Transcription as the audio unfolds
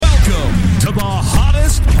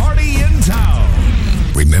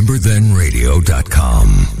RememberThenRadio.com.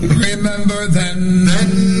 Remember then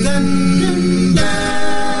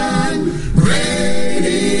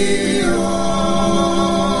radio.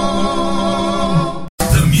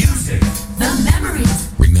 The music. The memories.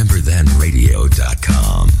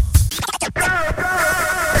 RememberThenRadio.com.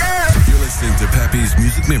 You're listening to Pappy's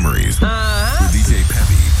Music Memories with DJ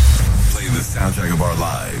Pappy. Playing the soundtrack of our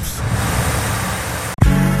lives.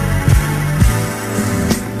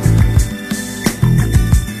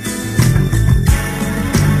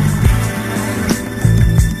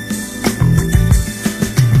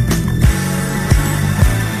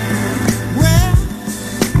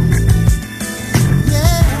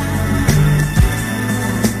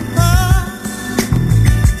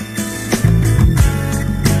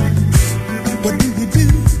 What do you do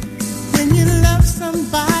when you love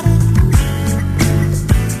somebody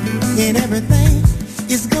and everything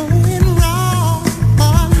is going wrong?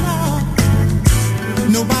 Oh no,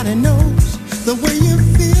 nobody knows the way you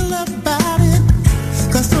feel about it,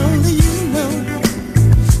 'cause only you know.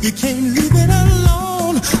 You can't leave it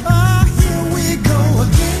alone. Oh, here we go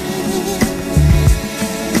again.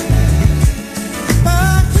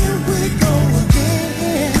 Oh, here we go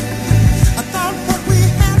again. I thought what we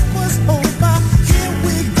had was over. Here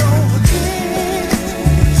we go again.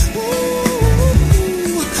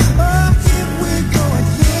 Ooh, oh, here we go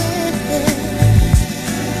again.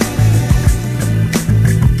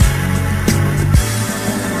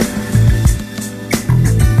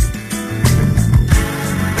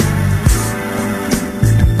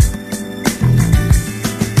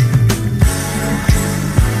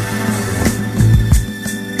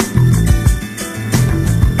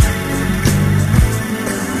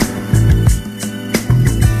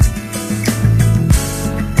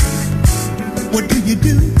 What do you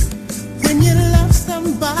do when you love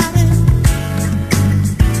somebody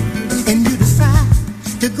and you decide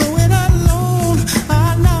to go it alone?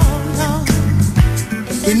 Oh no, no.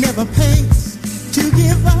 It never pays to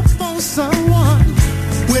give up on someone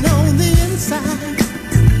when on the inside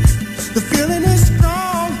the feeling is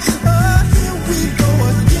strong. Oh, here we go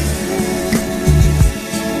again.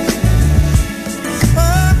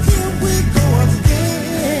 Oh, here we go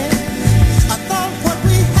again. I thought what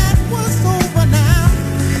we had was over now.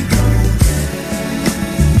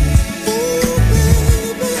 Ooh,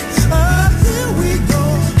 baby, oh, here we go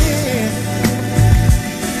again.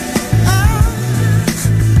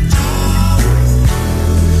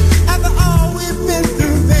 After all we've been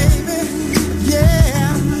through, baby,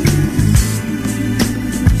 yeah.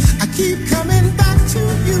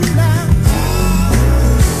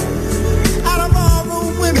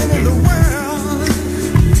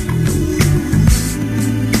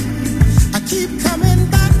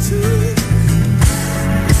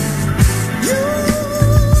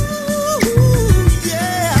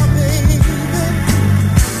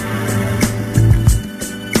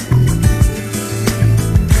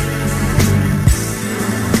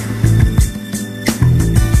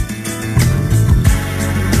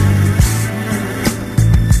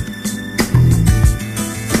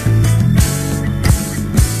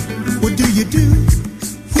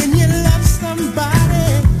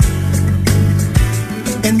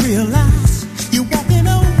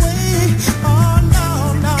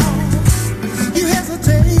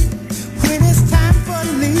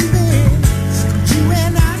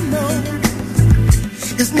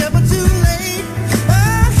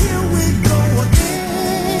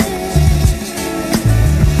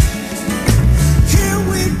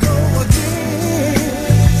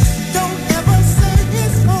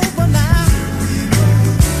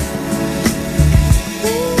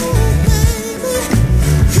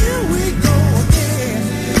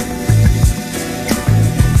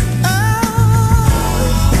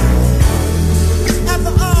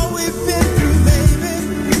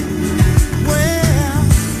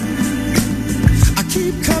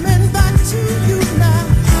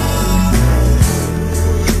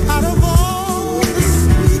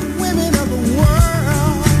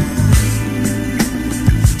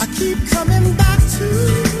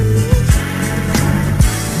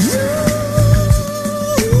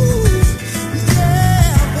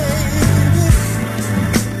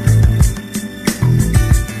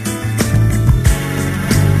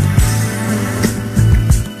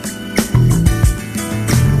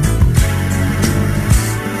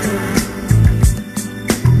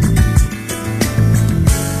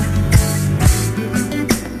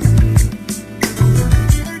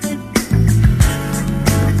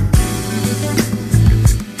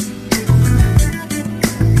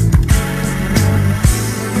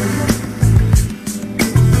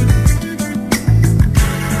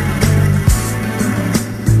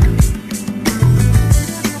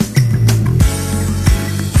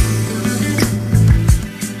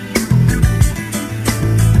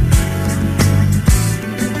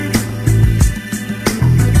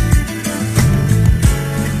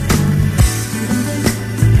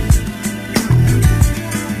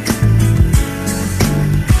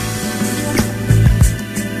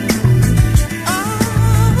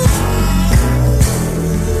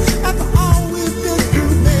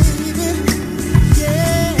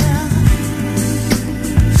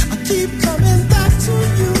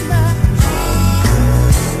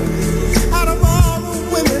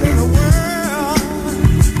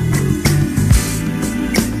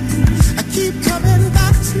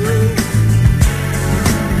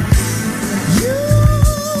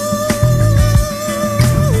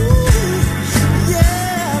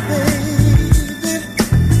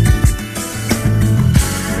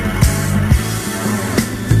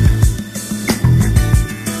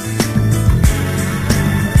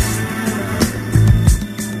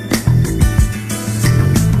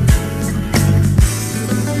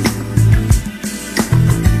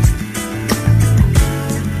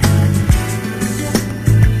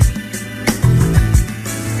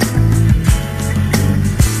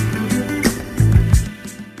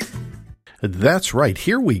 That's right.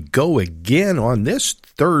 Here we go again on this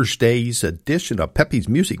Thursday's edition of Pepe's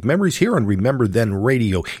Music Memories here on Remember Then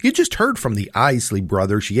Radio. You just heard from the Isley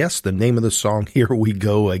Brothers. Yes, the name of the song, Here We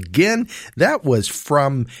Go Again. That was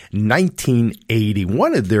from 1980,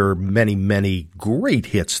 one of their many, many great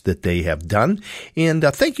hits that they have done. And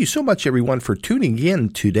thank you so much, everyone, for tuning in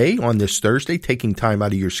today on this Thursday, taking time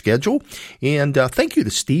out of your schedule. And thank you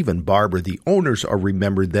to Steve and Barbara, the owners of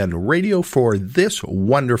Remember Then Radio, for this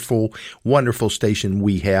wonderful, wonderful station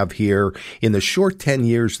we have here. In the short 10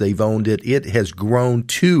 years they've owned it, it has grown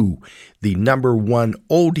to the #1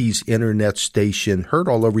 oldies internet station, heard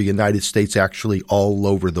all over the United States, actually all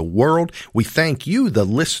over the world. We thank you, the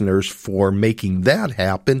listeners, for making that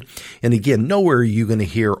happen. And again, nowhere are you going to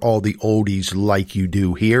hear all the oldies like you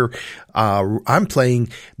do here. I'm playing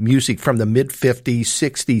music from the mid-50s,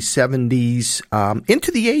 60s, 70s,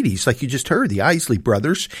 into the 80s, like you just heard, the Isley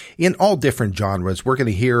Brothers, in all different genres. We're going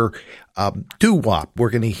to hear doo-wop.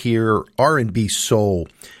 We're going to hear R&B soul,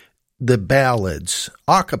 the ballads,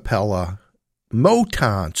 a cappella,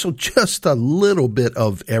 Motown, so just a little bit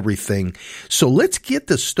of everything. So let's get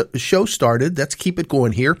the show started. Let's keep it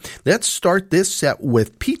going here. Let's start this set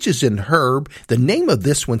with Peaches and Herb. The name of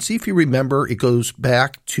this one, see if you remember, it goes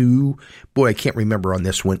back to, boy, I can't remember on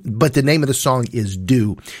this one, but the name of the song is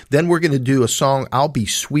Do. Then we're going to do a song, I'll Be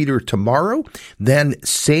Sweeter Tomorrow. Then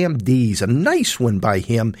Sam Dees, a nice one by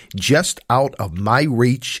him, Just Out of My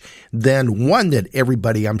Reach. Then one that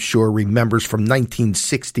everybody, I'm sure, remembers from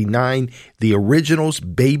 1969, the originals,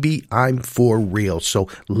 Baby, I'm For Real. So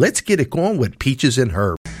let's get it going with Peaches and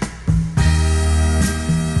Herb.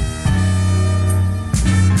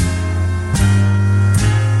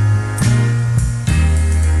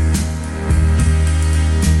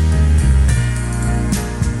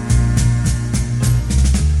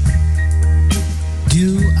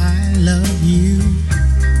 Do I love you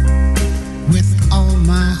with all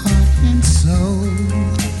my heart and soul?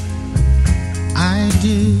 I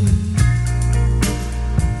do.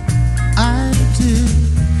 I do.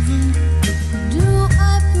 Do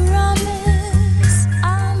I promise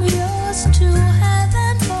I'm yours to have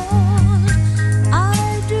and hold?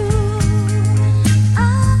 I do.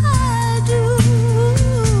 I do.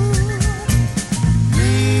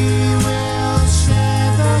 We will share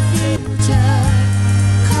the future,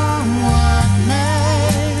 come what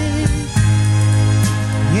may.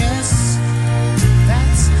 Yes,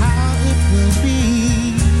 that's how it will be.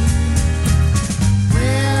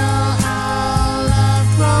 Will our love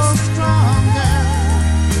grow stronger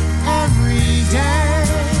every day?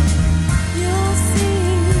 You'll see.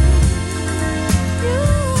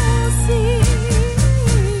 You'll see.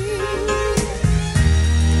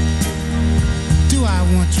 Do I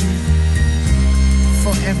want you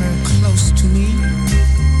forever close to me?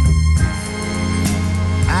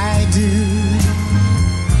 I do.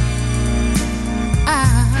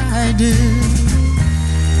 I do.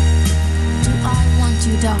 Do I want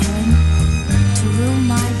you, darling, to rule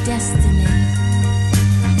my destiny?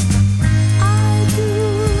 I do.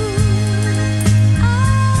 I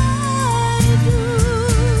do.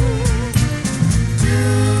 Do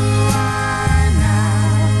I now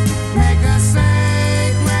make a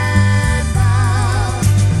sacred vow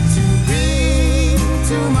to be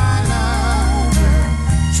to my lover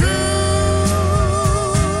true?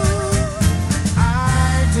 I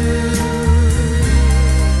do.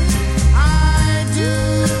 I do.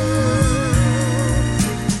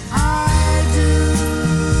 I do.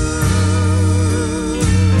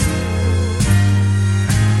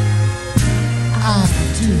 I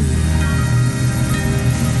do.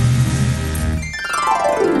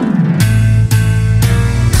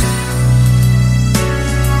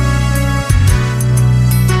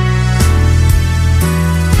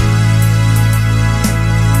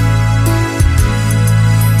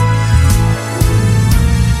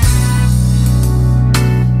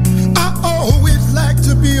 I always like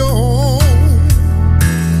to be owned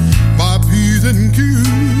by P's and Q's,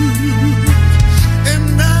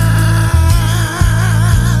 and I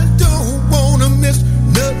don't wanna miss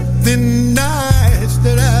nothing nice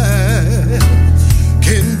that I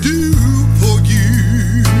can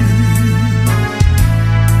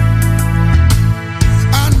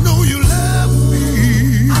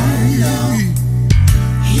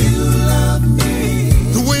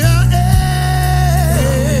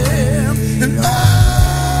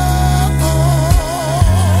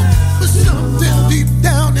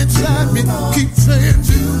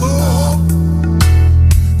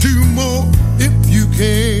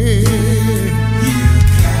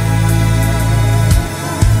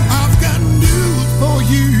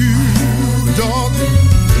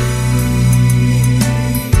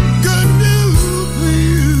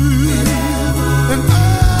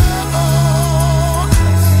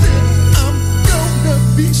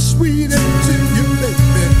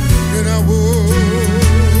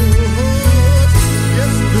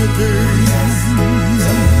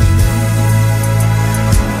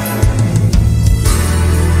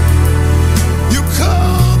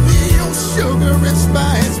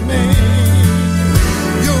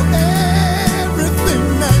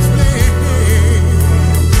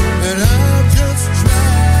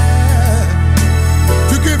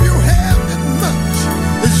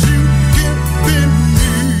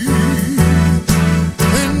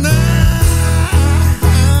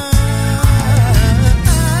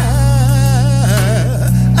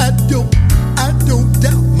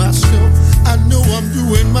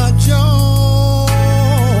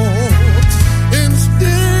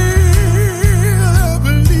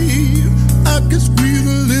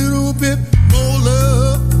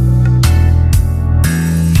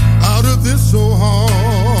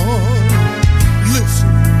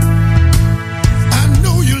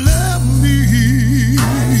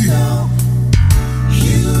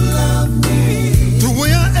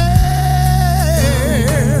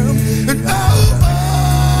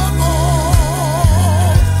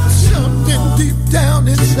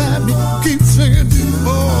inside me keeps saying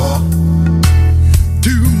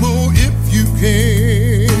do more if you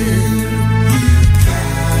can.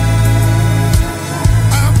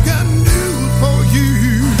 I've got news for you,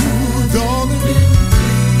 darling.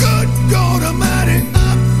 Good God Almighty,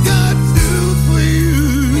 I've got news for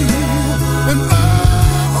you. And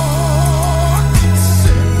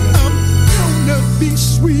I'm gonna be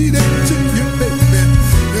sweeter to you, baby,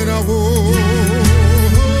 than I was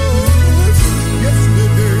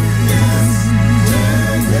yesterday.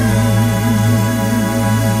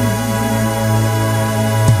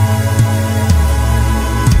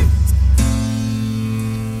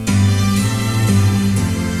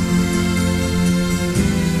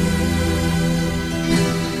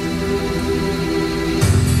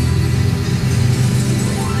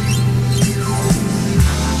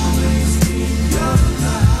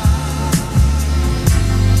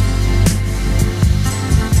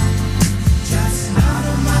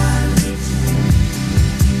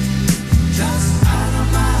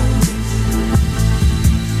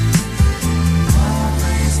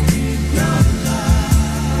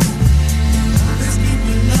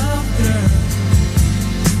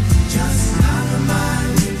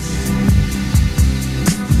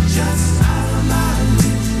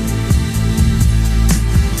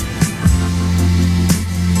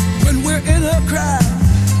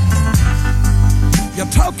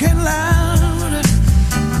 Talking loud,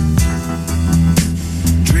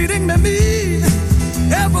 treating me mean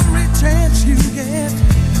every chance you get.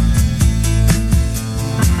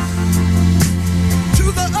 To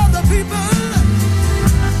the other people,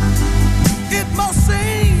 it must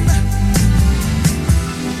seem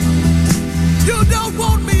you don't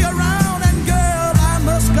want me around, and girl, I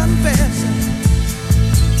must confess,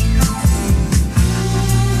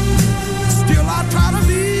 still I try to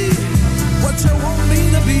be what you want me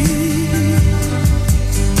to be.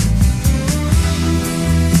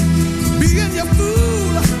 Being your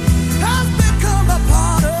fool has become a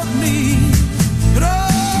part of me. And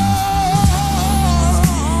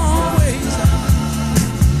always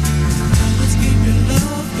keep your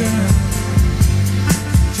love, girl,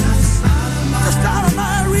 just out of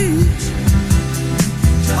my reach.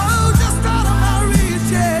 Oh, just out of my reach,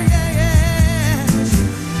 yeah, yeah, yeah.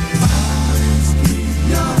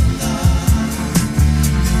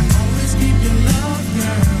 Always keep your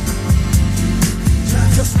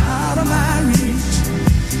just out of my reach.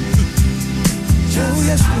 Oh,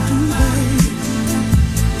 yes, we do, babe.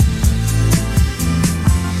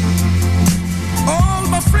 All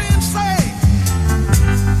my friends say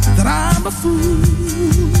that I'm a fool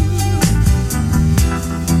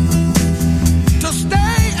to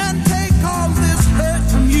stay and take all this hurt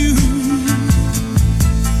from you.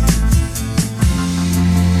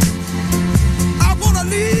 I wanna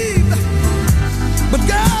leave, but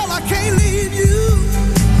girl, I can't leave you.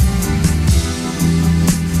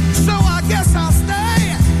 So I guess I'll stay,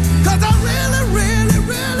 'cause I really, really,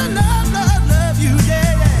 really love you,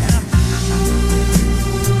 yeah.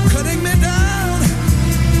 Cutting me down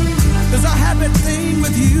is a habit thing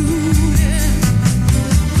with you, yeah.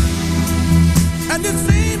 And it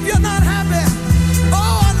seems you're not happy,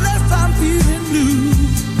 oh, unless I'm feeling blue.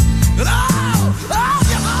 But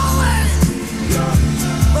you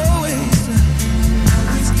always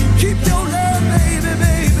keep your love, baby,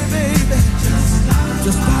 baby, baby,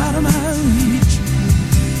 just out of my reach.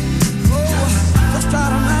 Oh, just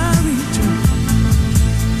out of my reach.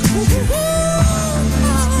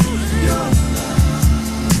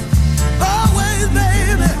 Always,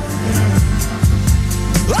 baby,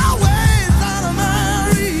 always out of my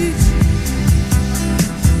reach.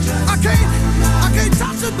 I can't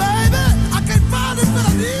touch it, baby. I can't find it, but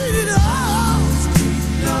I need it all.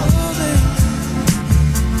 Oh, baby.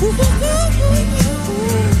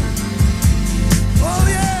 Oh,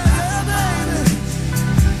 yeah, baby.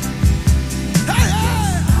 Hey,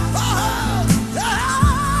 hey. Oh,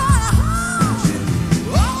 yeah.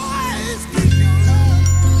 Always keep your love.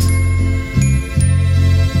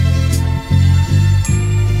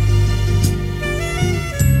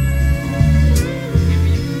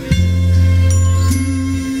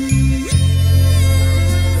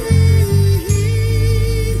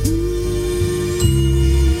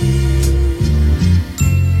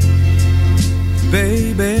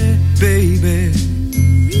 Baby, baby,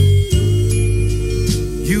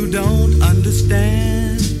 you don't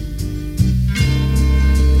understand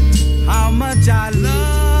how much I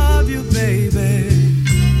love you, baby,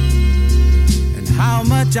 and how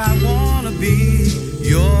much I wanna be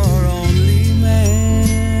your only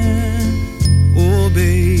man. Oh,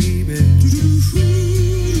 baby.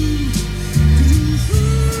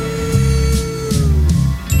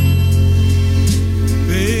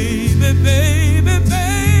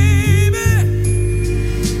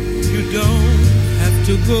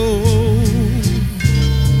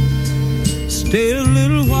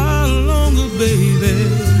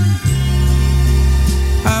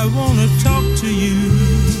 to you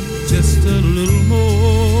just a little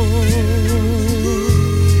more.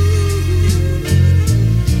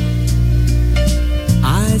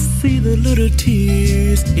 I see the little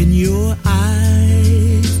tears in your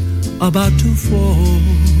eyes about to fall.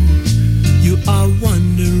 You are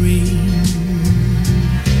wondering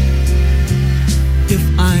if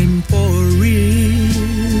I'm for real.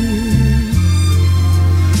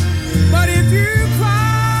 But if you cry,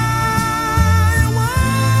 I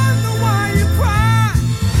wonder why you cry.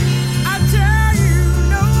 I tell you,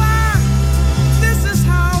 no, this is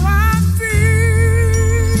how I feel.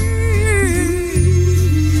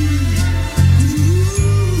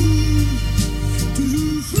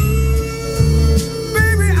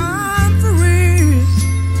 Baby, I'm for real.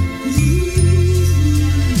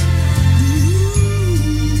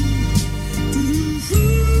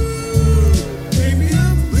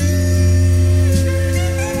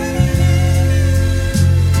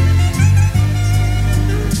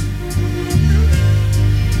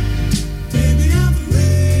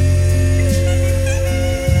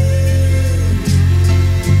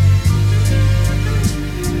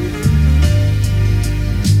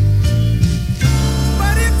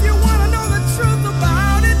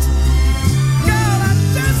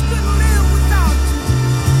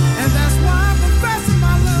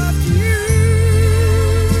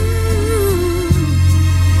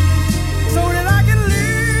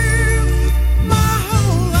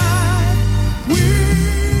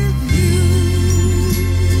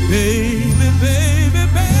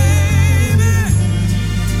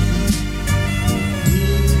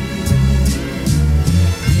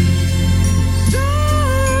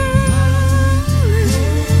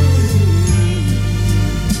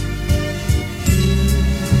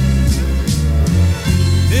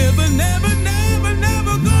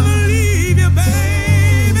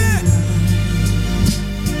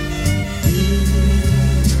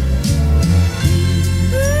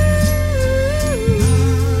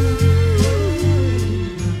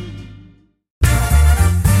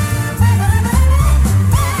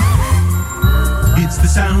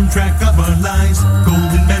 Soundtrack of our lives,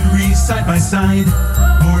 golden memories side by side.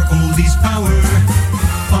 More oldies power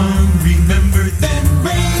on Remember Then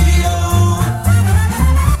Radio.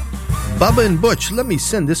 Bubba and Butch, let me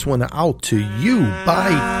send this one out to you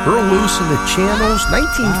by Earl Lewis and the Channels,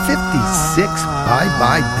 1956, Bye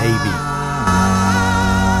Bye Baby.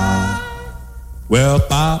 Well,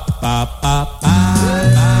 bye, bye, bye,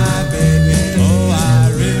 bye, bye, baby. Oh, I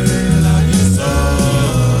really love you so.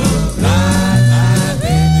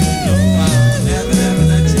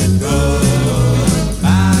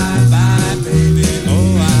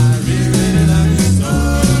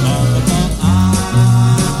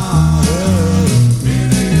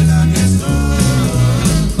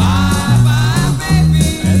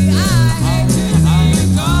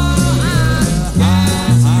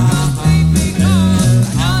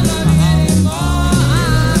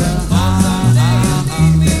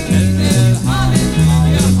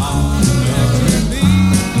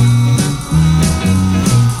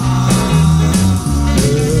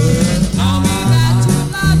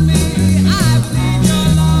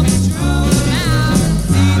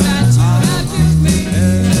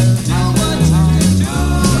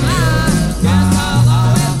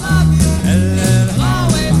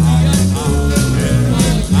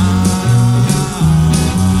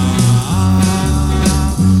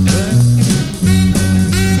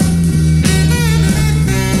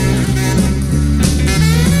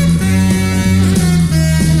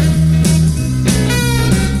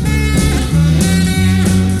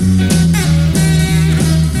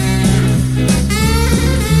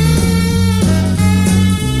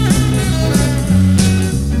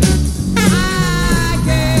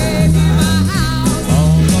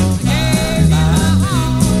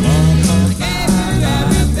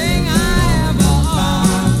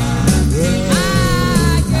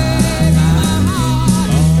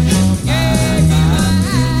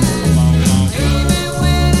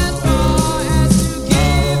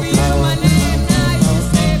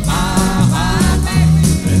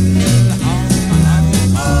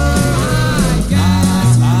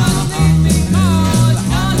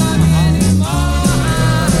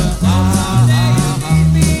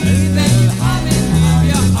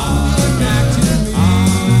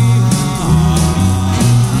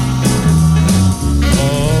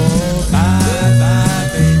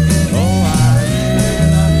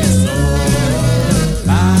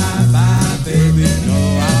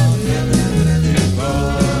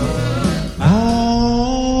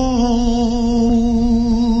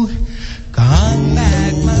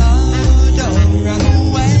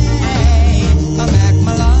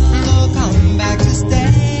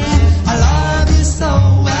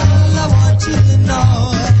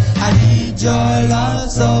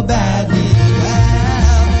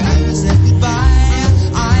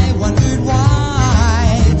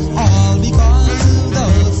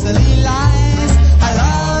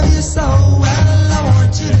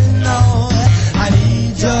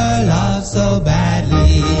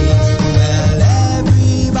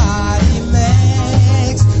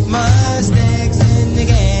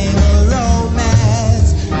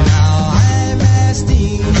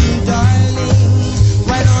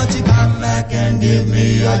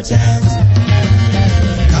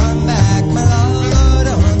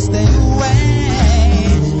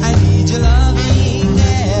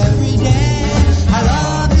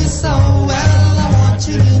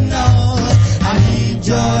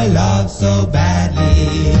 so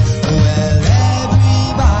badly. Well,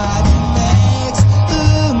 everybody makes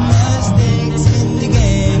mistakes in the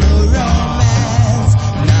game of romance.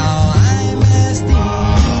 Now I'm asking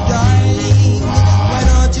you, darling, why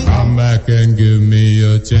don't you come back and give me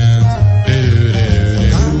a chance?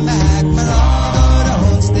 Come back, my love, oh,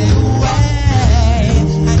 don't stay away.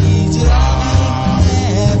 I need you loving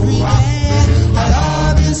every day. I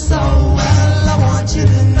love you so well, I want you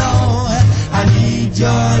to know I need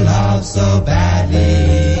your love so badly.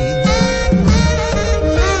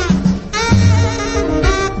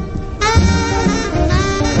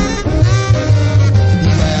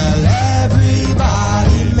 Well,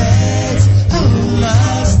 everybody makes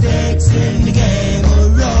mistakes in the game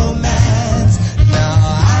of romance. Now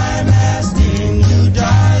I'm asking you,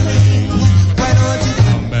 darling, why don't you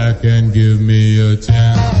come back and give me a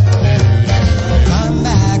chance? come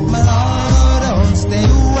back, my love, don't stay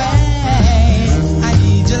away. I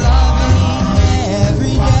need your loving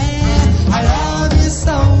every day. I love you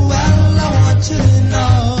so well, I want you to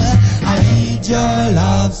know I need your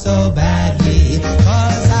love so badly.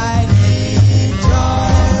 'Cause I need your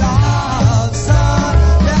love so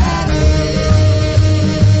badly.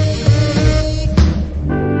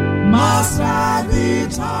 Must I be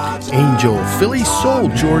taught? Angel, Philly Soul,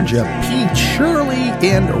 Georgia, Pete, Shirley,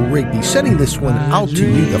 and Rigby. Sending this one out to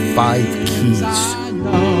you, the 5 Keys.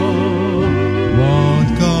 Won't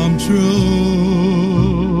come true,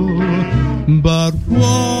 but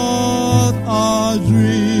what are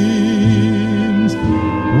dreams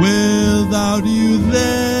without you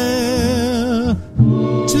there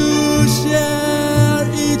to share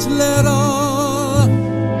each little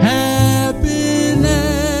happiness?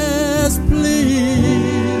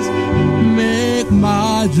 Please make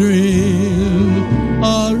my dream a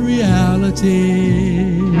reality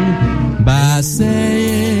by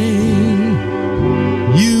saying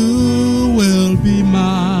you will be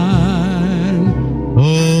mine.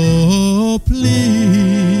 Oh,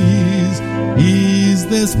 please ease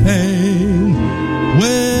this pain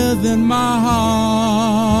within my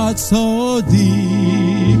heart so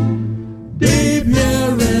deep, deep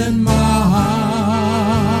here in my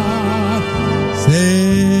heart.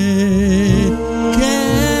 Say,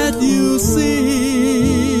 can't you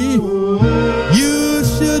see you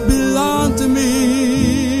should belong to me?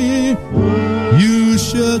 You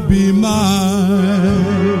should be mine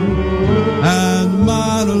and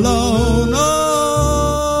mine alone.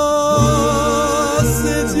 Oh,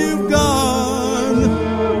 since you've gone,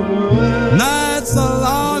 nights are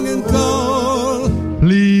long and cold.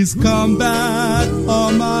 Please come back or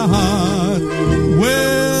my heart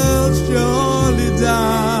will surely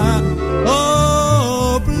die.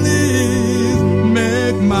 Oh, please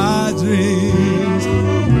make my dreams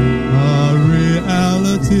a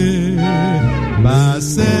reality by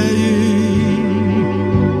saying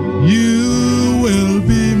you will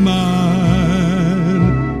be mine.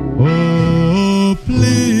 Oh,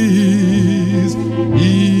 please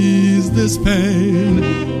ease this pain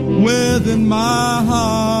within my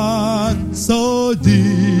heart so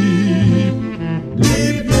deep,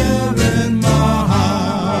 deep here in my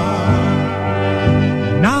heart.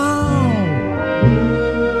 Now,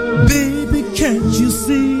 baby, can't you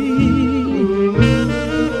see?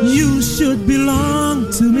 You should belong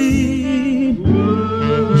to me.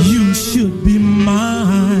 You should be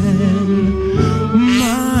mine,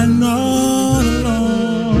 mine all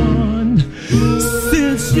alone.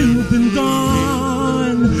 Since you've been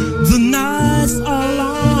gone, the nights are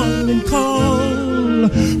long and cold.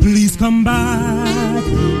 Please come back,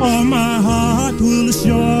 or my heart will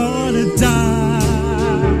surely die.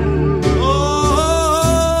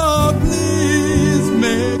 Oh, please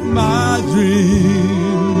make my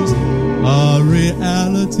dreams a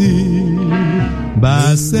reality by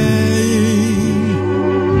saying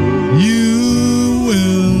you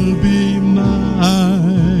will be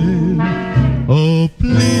mine. Oh,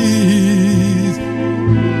 please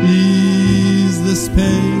ease this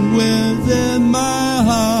pain within my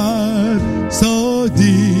heart so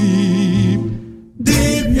deep,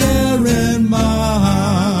 deep here in my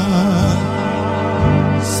heart,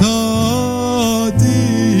 so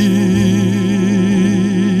deep,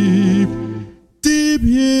 deep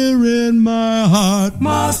here in my heart.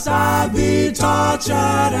 Must I be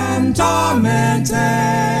tortured and tormented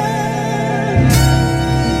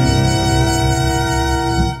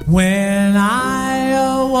when I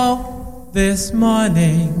awoke this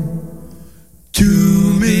morning? To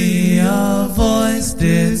me a voice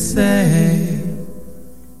did say,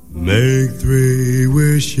 make 3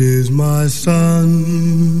 wishes, my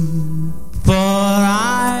son, for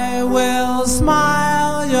I will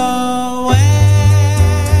smile your way.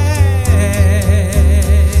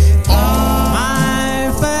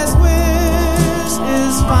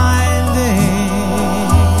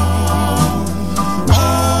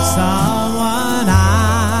 someone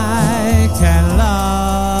I can love,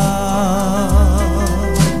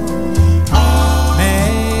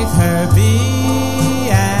 make her be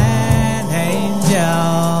an angel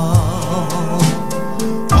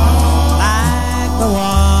like the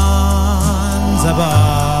ones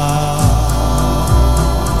above.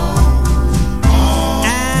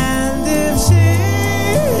 And if she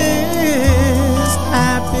is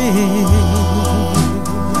happy,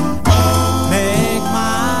 make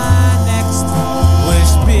my next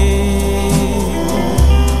wish be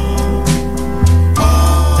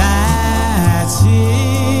that she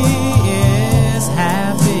is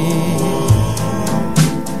happy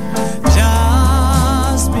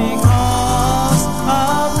just because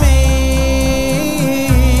of me.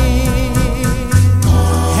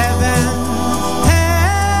 Heaven,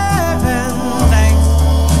 heaven, thank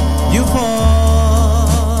you for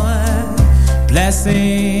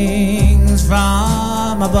blessings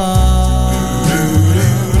from above.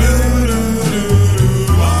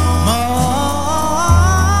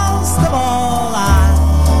 Most of all, I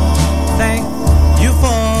thank you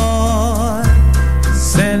for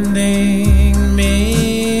sending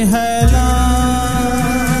me her love.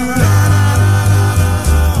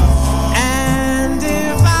 And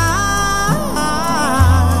if I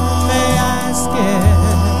may ask it,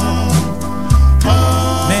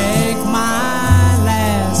 make my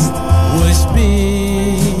last wish be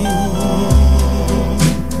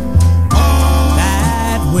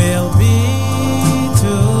that we'll be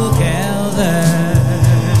together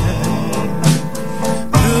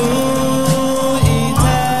through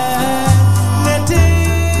eternity.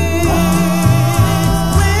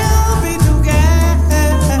 We'll be together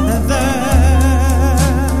eternity.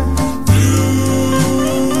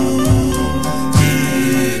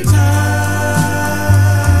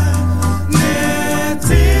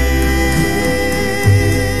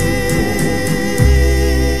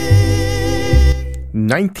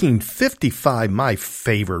 1955, my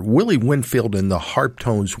favorite, Willie Winfield and the Harp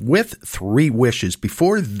Tones with Three Wishes.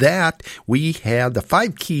 Before that, we had the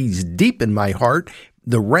Five Keys, Deep in My Heart,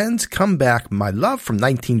 the Wrens, Come Back, My Love from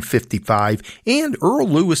 1955, and Earl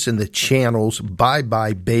Lewis and the Channels, Bye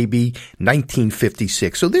Bye Baby,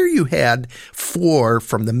 1956. So there you had four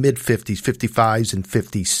from the mid-50s, 55s and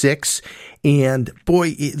 56. And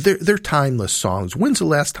boy, they're timeless songs. When's the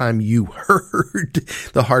last time you heard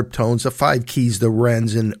the Harp Tones, the Five Keys, the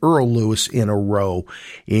Wrens, and Earl Lewis in a row?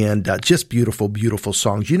 And just beautiful, beautiful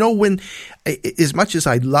songs. You know, when, as much as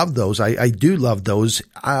I love those, I do love those.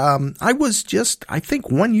 I was just, I think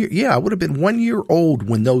 1 year, I would have been 1 year old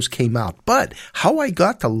when those came out. But how I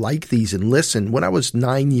got to like these and listen, when I was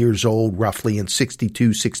 9 years old, roughly in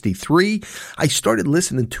 62, 63, I started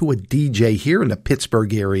listening to a DJ here in the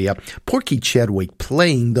Pittsburgh area, Porky Chedwick,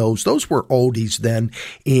 playing those. Those were oldies then,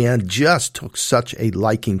 and just took such a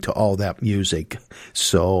liking to all that music.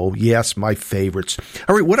 So, yes, my favorites.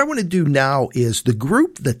 All right, what I want to do now is the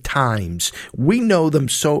group The Times. We know them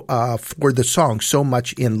so for the song So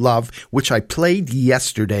Much in Love, which I played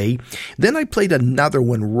yesterday. Then I played another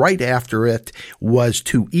one right after it, was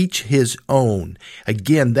To Each His Own.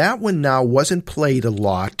 Again, that one now wasn't played a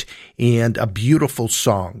lot, and a beautiful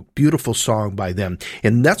song by them.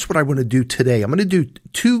 And that's what I want to do today. I'm going to do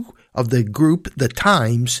two of the group The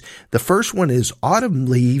Times. The first one is Autumn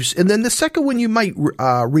Leaves, and then the second one you might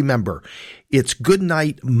remember. It's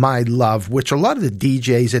Goodnight, My Love, which a lot of the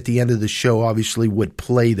DJs at the end of the show obviously would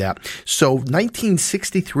play that. So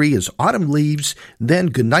 1963 is Autumn Leaves, then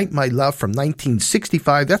Goodnight, My Love from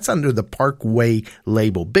 1965. That's under the Parkway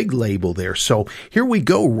label, big label there. So here we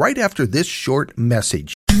go right after this short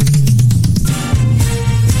message.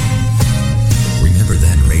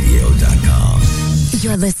 RememberThenRadio.com.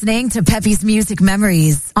 You're listening to Peppy's Music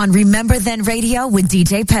Memories on Remember Then Radio with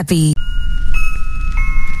DJ Peppy.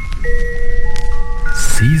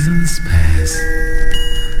 Seasons pass,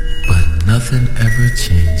 but nothing ever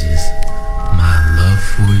changes my love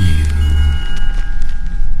for you.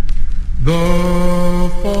 The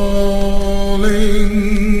falling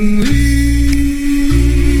leaves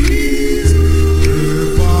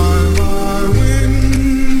drift by my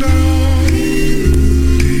window.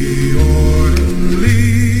 The autumn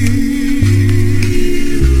leaves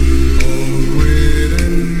of red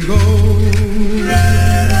and gold.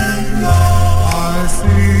 I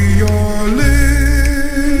see your lips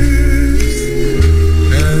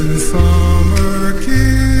and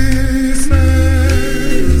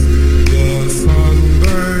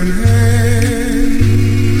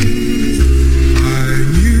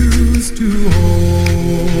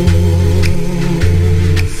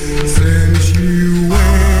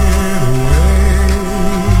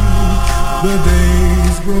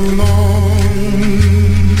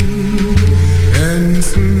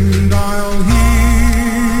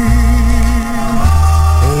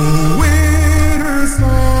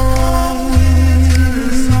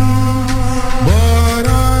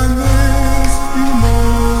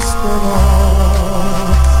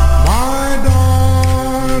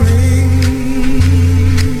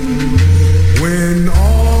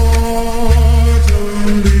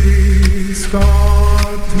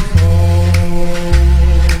start to fall.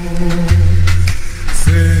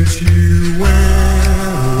 Since you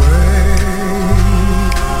went away,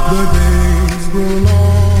 the days grow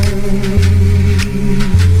long,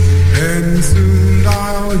 and soon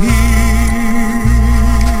I'll hear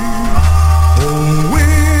old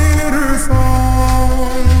winter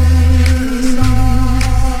song.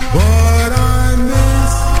 But I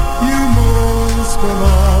miss you most of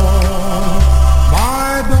all,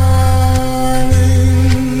 my darling.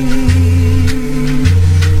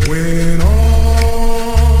 When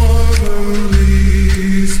autumn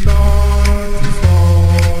leaves start to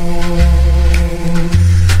fall,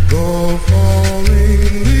 the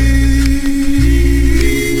falling leaves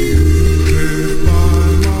drift by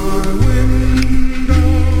my window.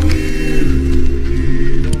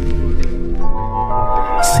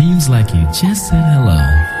 Seems like you just said hello.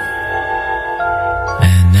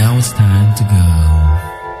 And now it's time to go.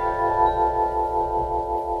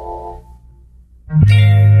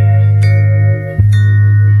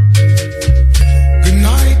 Good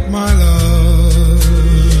night, my love.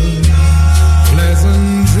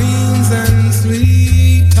 Pleasant dreams and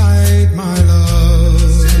sleep tight, my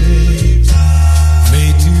love.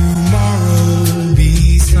 May tomorrow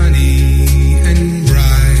be sunny and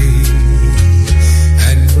bright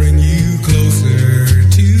and bring you closer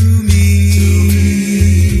to me.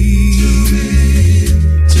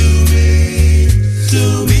 To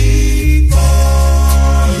me,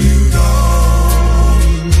 before you go.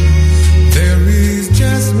 There is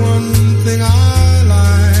just one thing I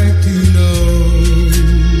like to know.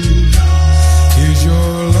 Is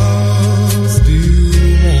your love still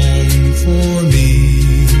warm for me?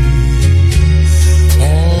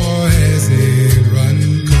 Or has it run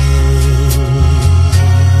cold?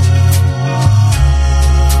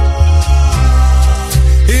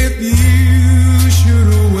 If you should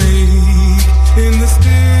awake in the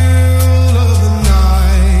still of the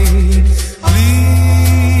night,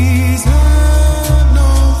 please have no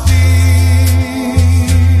fear,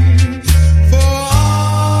 for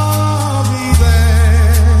I'll be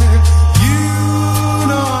there. You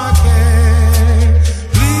know I care.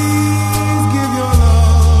 Please give your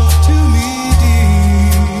love to me,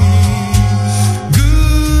 dear.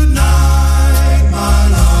 Good night, my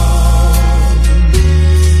love.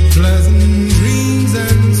 Pleasant dreams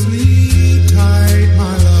and sleep tight,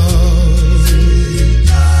 my love.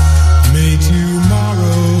 May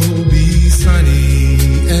tomorrow be sunny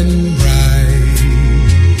and bright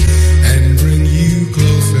and bring you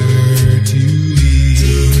closer to me.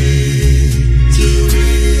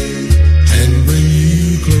 And bring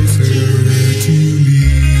you closer to me.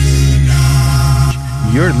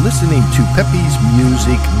 You're listening to Pepe's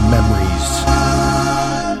Music Memories.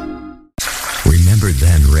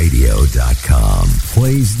 RememberThenRadio.com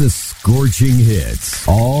plays the scorching hits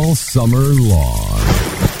all summer long.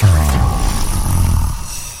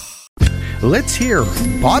 Let's hear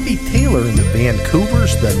Bobby Taylor and the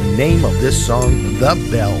Vancouvers. The name of this song, The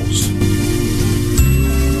Bells.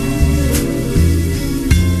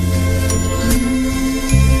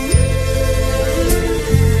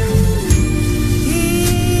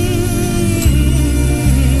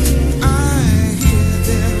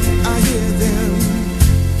 I hear them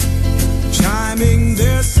chiming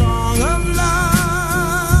their song of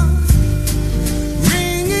love,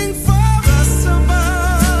 ringing for us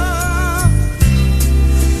above.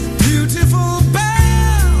 Beautiful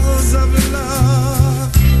bells of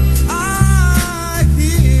love. I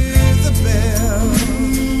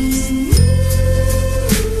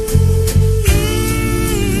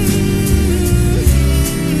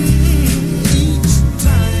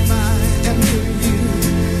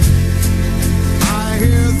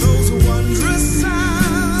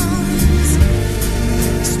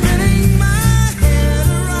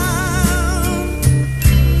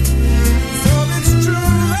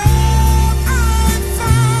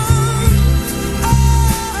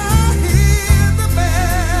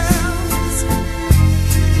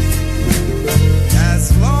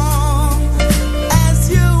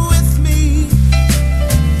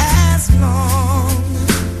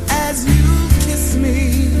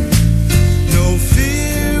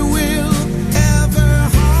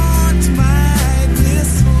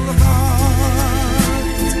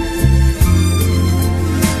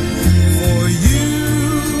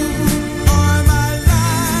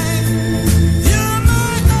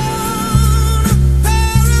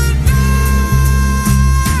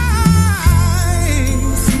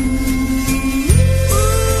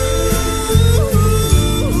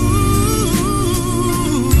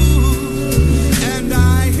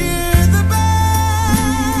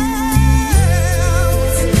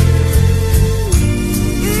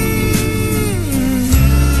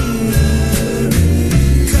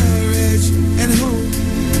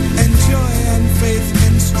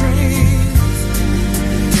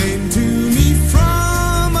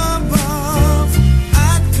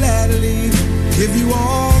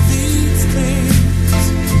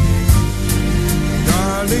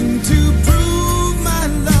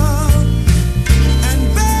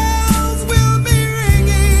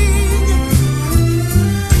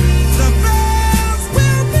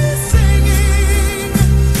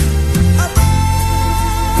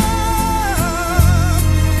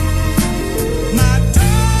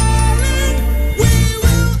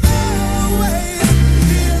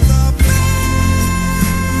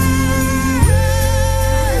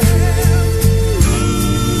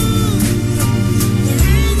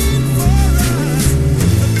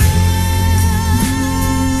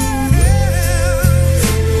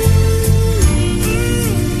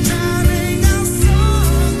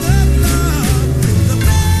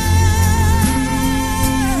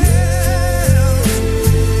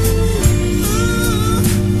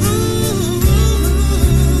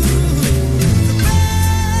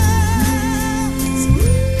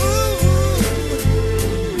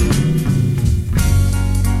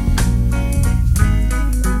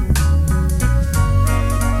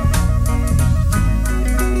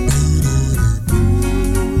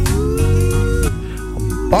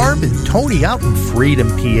Barb and Tony out in Freedom,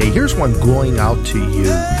 PA. Here's one going out to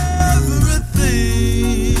you.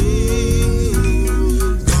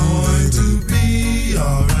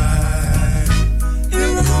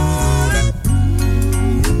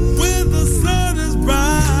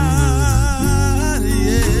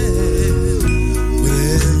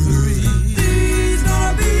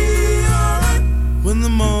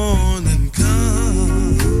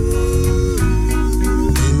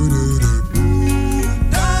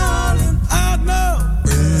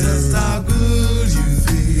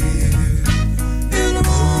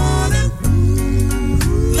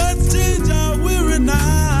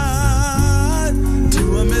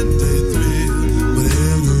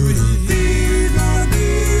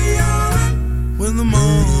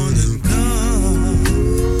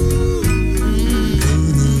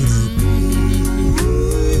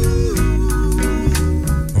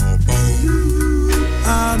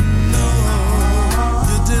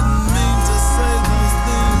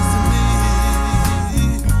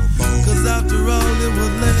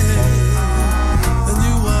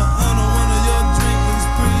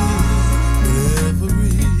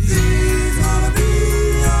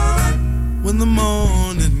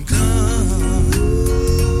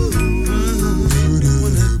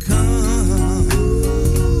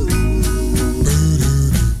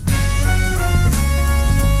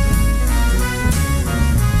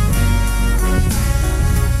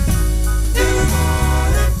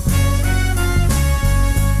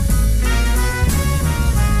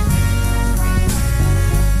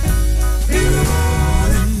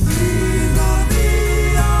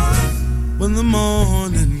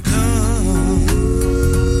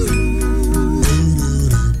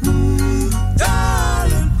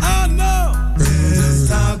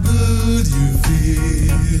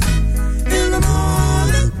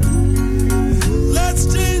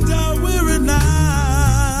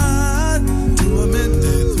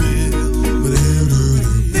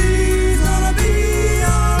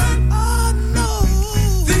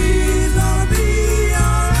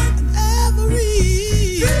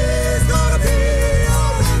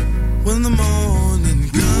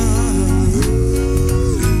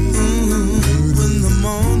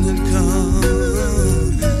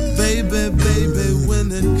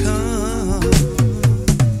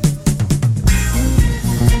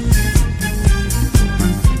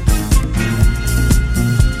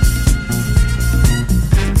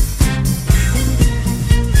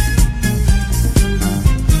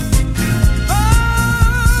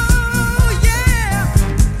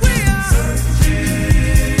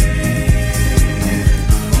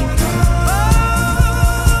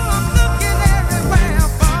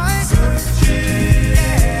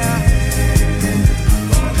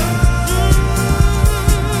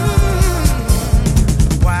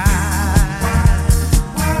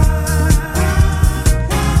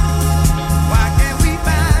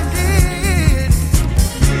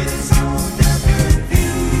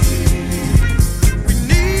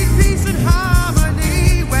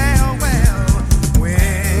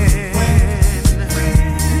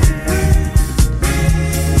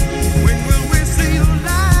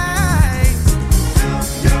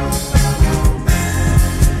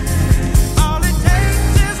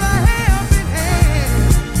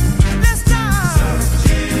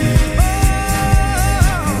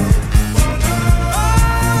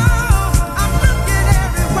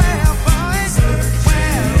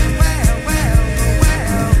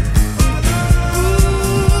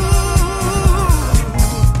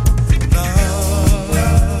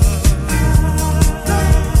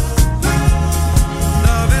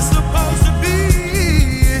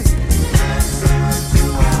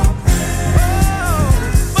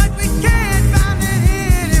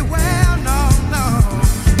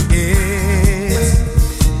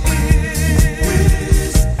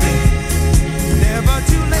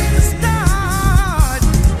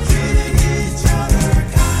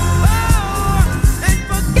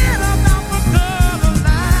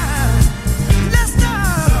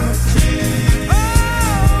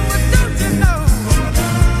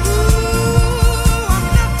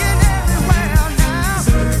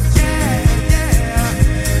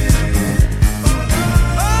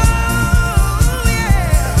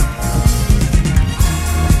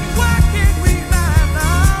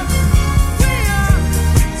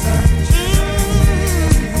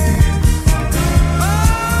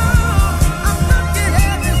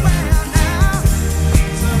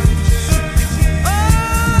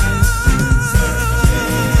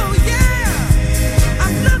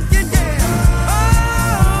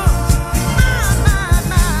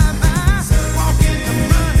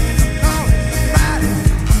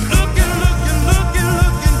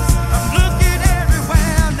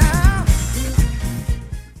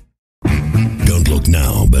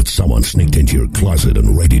 sneaked into your closet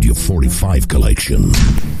and raided your 45 collection.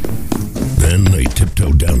 Then they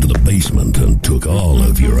tiptoed down to the basement and took all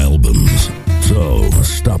of your albums. So,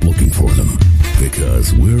 stop looking for them,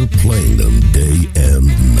 because we're playing them day and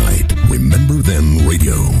night.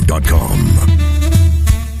 RememberThenRadio.com.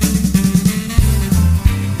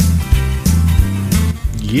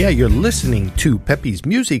 Yeah, you're listening to Pepe's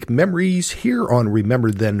Music Memories here on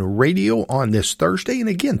Remember Then Radio on this Thursday. And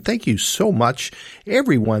again, thank you so much,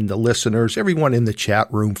 everyone, the listeners, everyone in the chat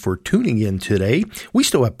room for tuning in today. We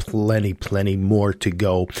still have plenty more to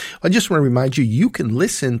go. I just want to remind you, you can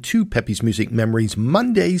listen to Pepe's Music Memories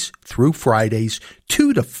Mondays through Fridays,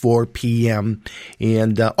 2 to 4 p.m.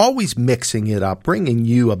 and always mixing it up, bringing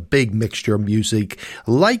you a big mixture of music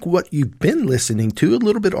like what you've been listening to, a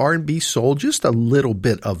little bit R&B soul, just a little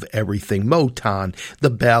bit of everything, Motown,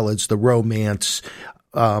 the ballads, the romance,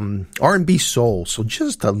 R&B soul, so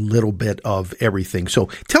just a little bit of everything. So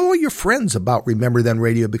tell all your friends about Remember Then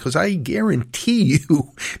Radio, because I guarantee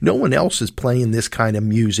you no one else is playing this kind of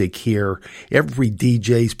music here. Every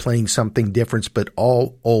DJ's playing something different, but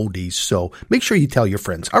all oldies. So make sure you tell your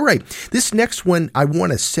friends. All right, this next one I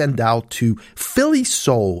want to send out to Philly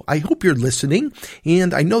Soul. I hope you're listening,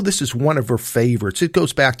 and I know this is one of her favorites. It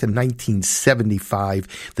goes back to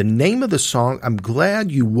 1975. The name of the song, I'm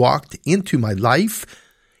Glad You Walked Into My Life,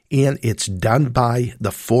 and it's done by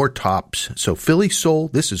the Four Tops. So Philly Soul,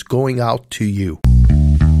 this is going out to you.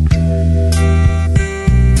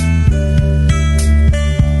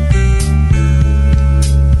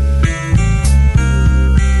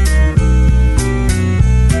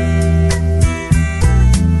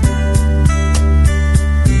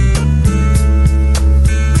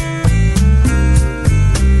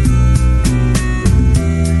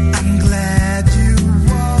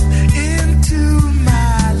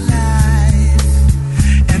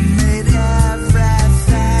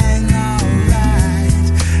 Everything alright.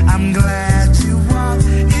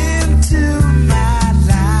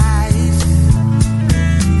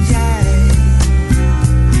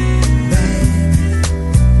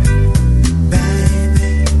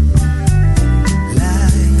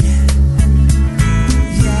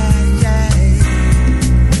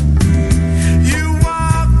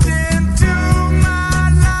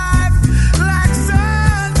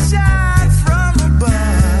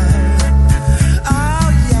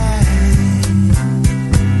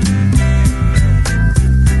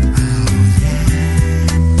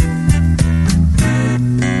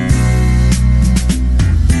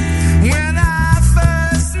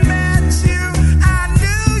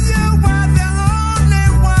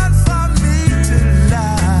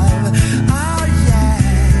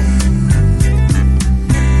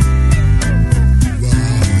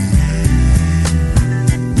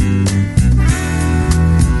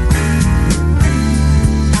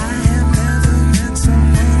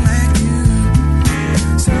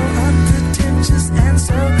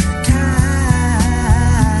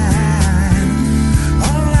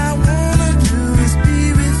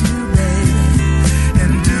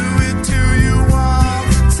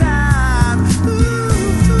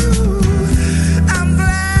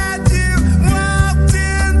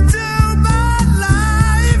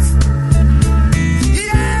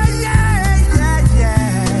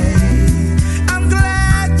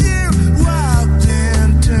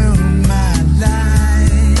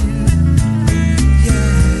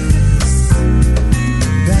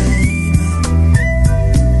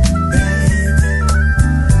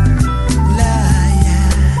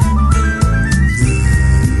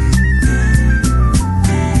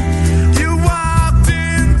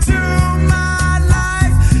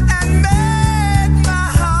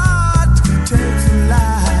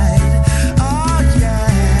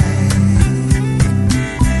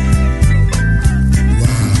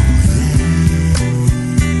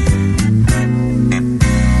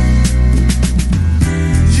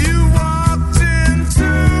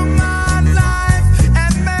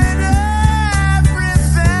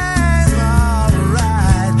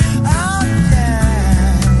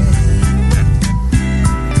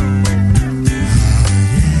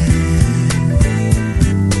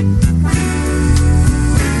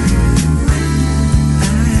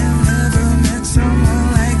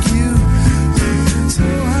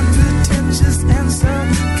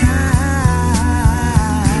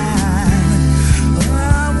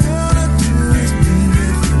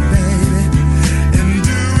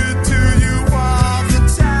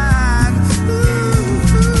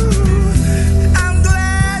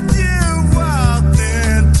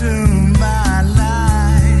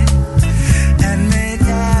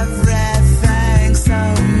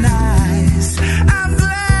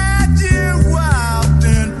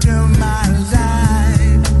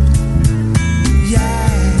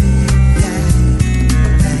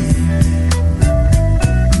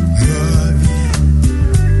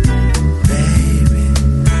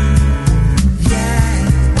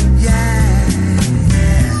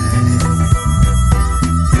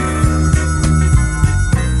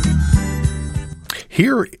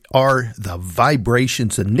 Here are the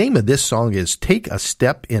Vibrations. The name of this song is Take a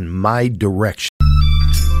Step in My Direction.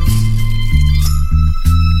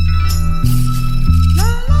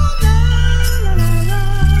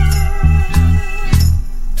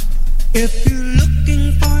 If you're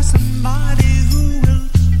looking for somebody who will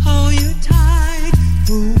hold you tight,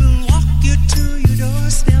 who will walk you to your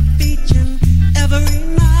doorstep each and every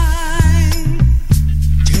night,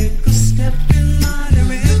 take a step in my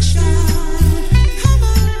direction. Come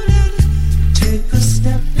on and take a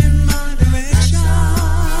step in my direction.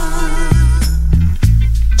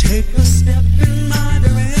 Take a step in my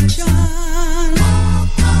direction. Walk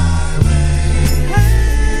my way.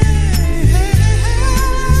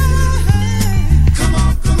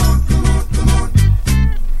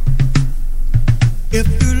 If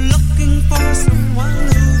you're looking for someone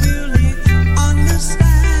who really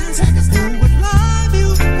understands, who would love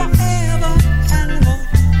you forever and won't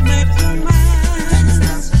make you mad,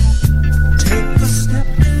 take a step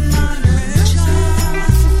in my direction.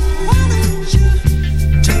 Why don't you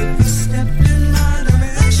take a step in my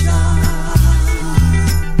direction?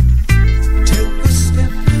 Take a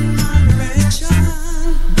step in my direction.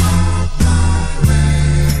 Walk my way.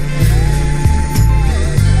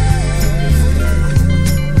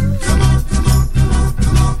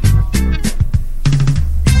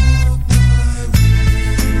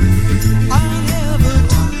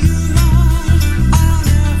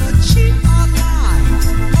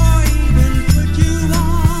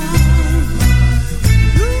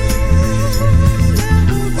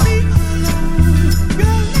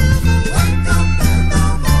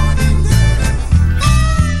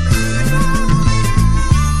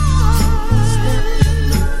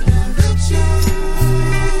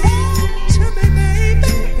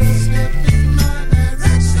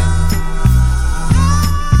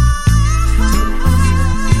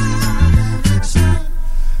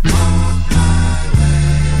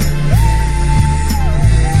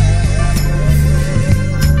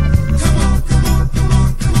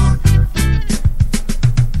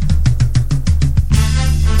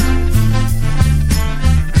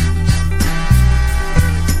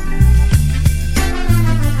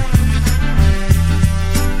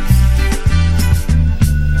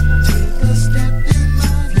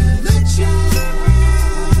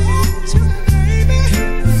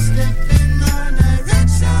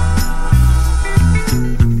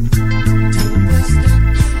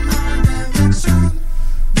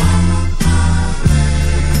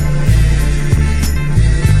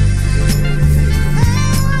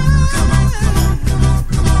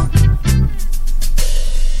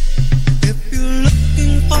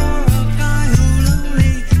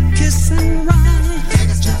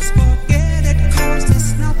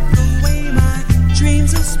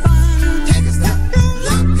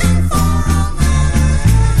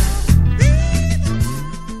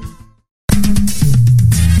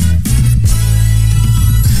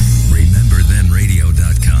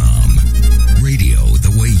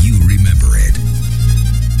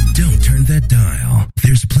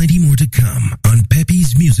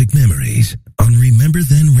 Music Memories on Remember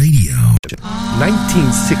Then Radio.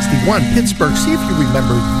 1961, Pittsburgh. See if you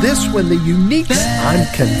remember this one, the Uniques, I'm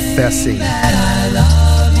Confessing. That I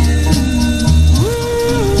love you.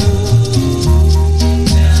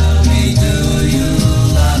 Tell me, do you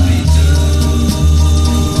love me too?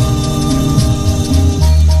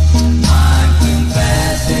 I'm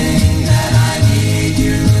confessing that I need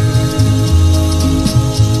you.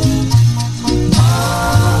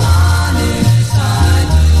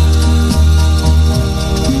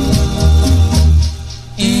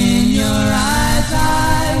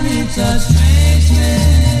 A strangeness.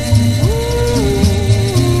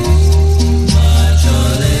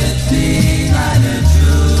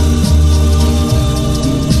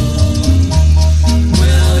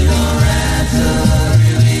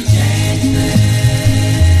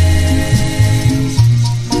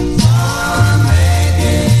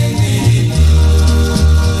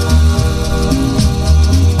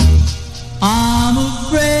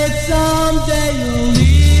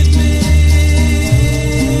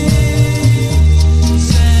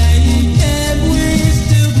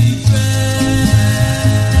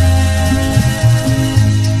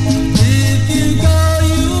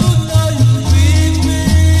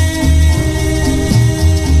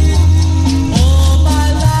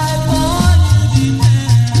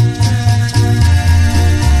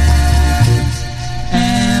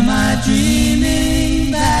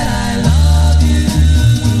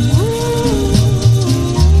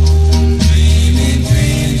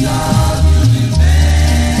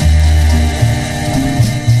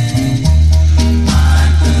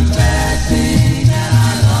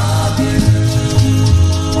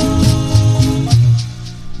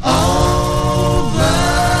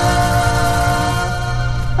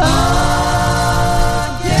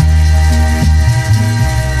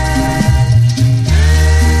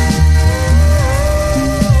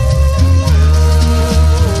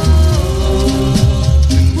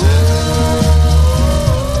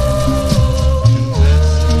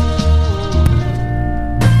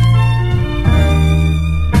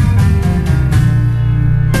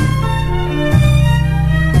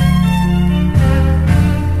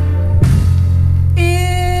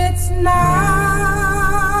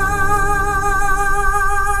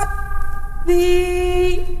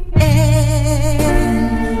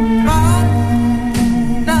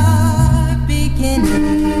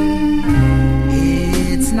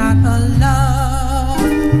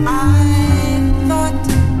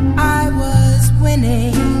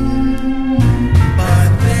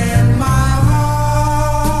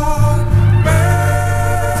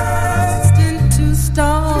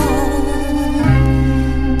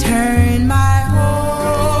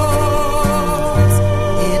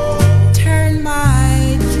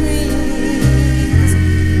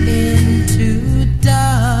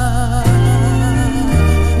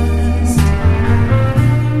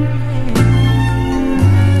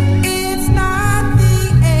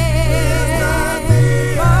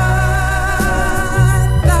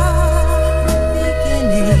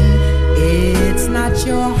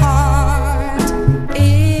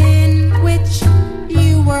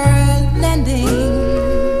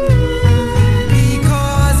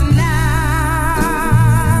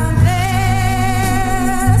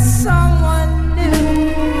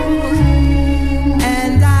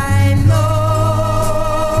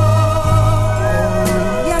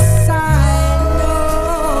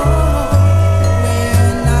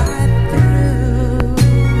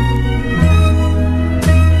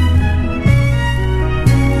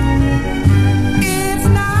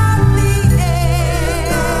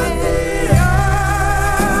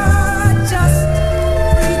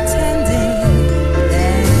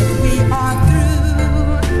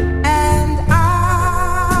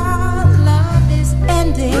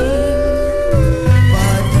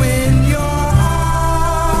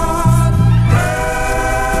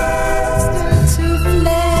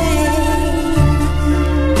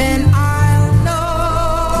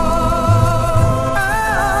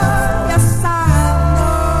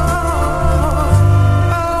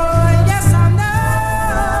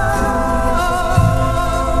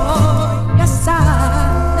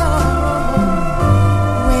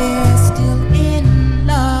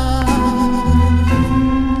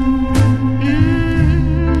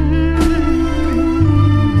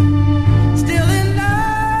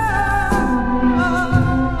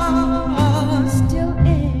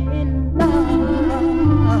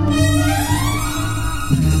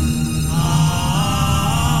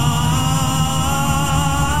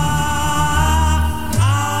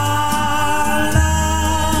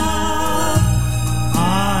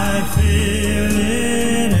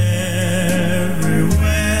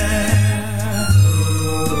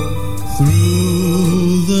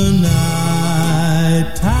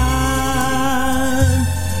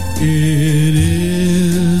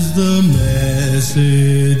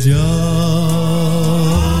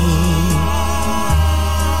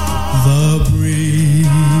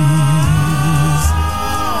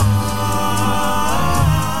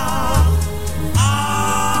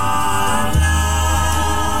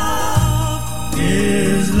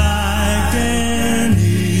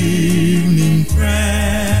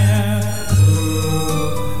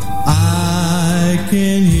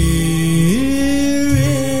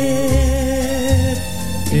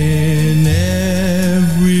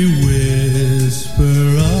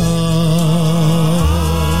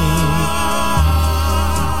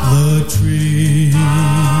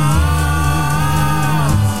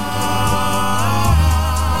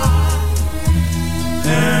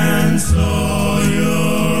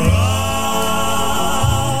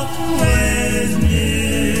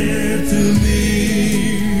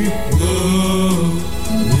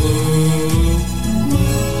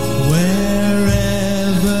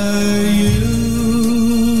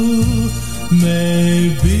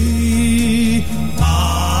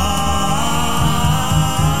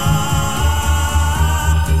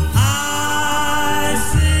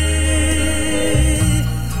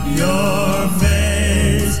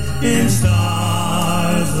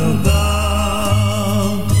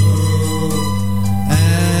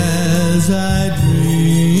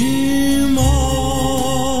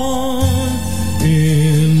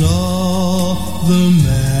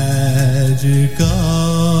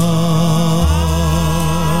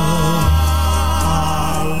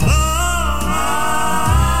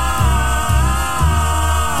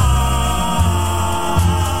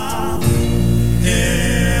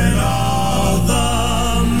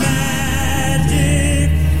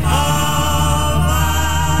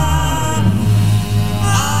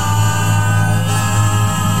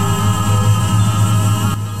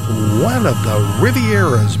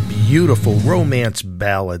 Riviera's beautiful romance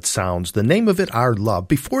ballad sounds. The name of it, Our Love.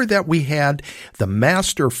 Before that, we had the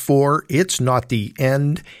Master 4, It's Not the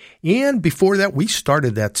End. And before that, we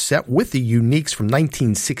started that set with the Uniques from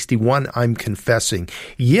 1961, I'm Confessing.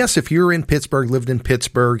 Yes, if you're in Pittsburgh, lived in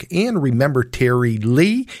Pittsburgh, and remember Terry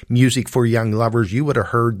Lee, Music for Young Lovers, you would have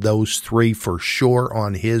heard those three for sure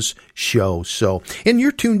on his show. So, and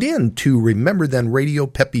you're tuned in to Remember Then Radio,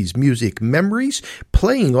 Pepe's Music Memories,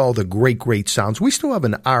 playing all the great sounds. We still have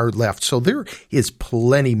an hour left, so there is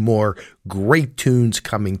plenty more great tunes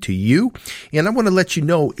coming to you. And I want to let you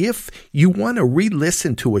know, if you want to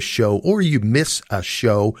re-listen to a show, or you miss a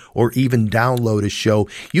show, or even download a show,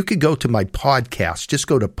 you could go to my podcast. Just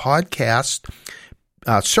go to podcast,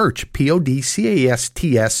 search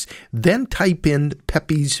PODCASTS, then type in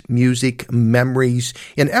Pepe's Music Memories.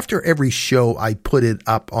 And after every show, I put it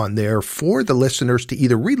up on there for the listeners to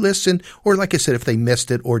either re-listen, or like I said, if they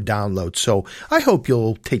missed it, or download. So I hope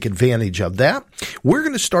you'll take advantage of that. We're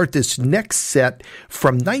going to start this next set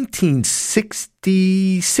from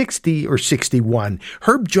 1960 or 61.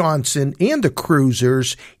 Herb Johnson and the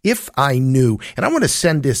Cruisers, If I Knew. And I want to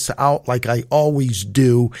send this out like I always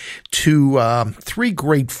do to three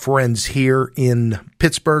great friends here in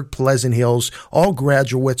Pittsburgh, Pleasant Hills, all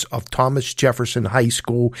graduates of Thomas Jefferson High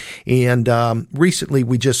School. And recently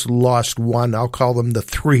we just lost one. I'll call them the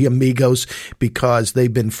Three Amigos, because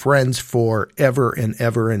they've been friends forever and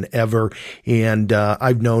ever and ever. And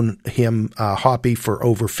I've known him, Hoppy, for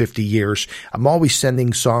over 50 years. I'm always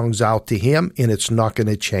sending songs out to him, and it's not going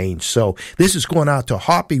to change. So this is going out to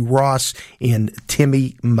Hoppy Ross and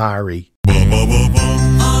Timmy Mari.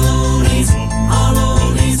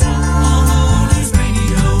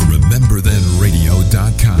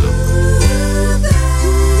 RememberThenRadio.com.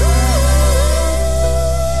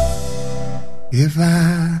 If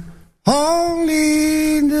I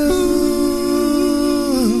only knew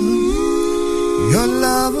your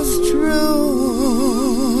love was true,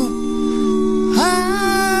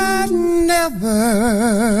 I'd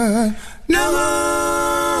never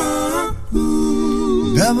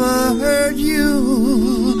hurt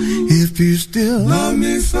you. If you still love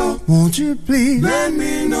me so, won't you please let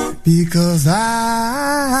me know? Because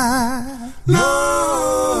I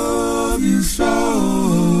love you so.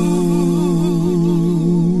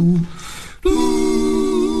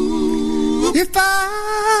 Ooh. If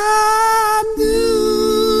I knew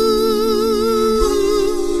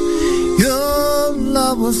your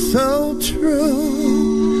love was so true,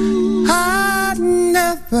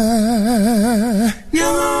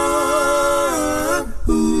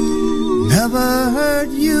 never hurt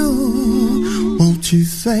you. Won't you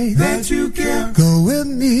say that you care? Go with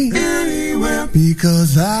me anywhere,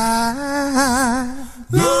 because I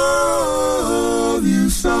love you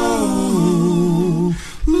so.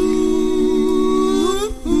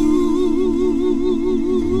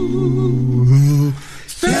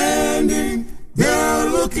 Standing there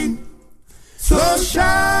looking so shy,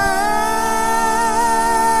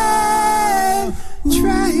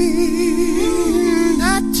 trying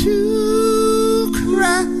not to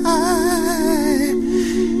cry.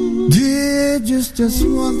 Did just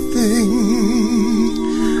one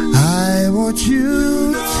thing I want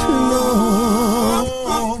you to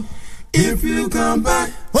know. If you come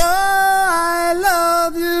back, oh, I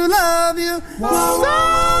love you, love you. So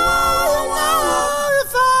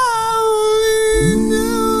if I only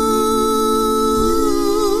knew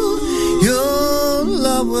your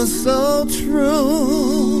love was so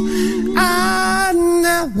true, I'd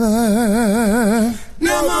never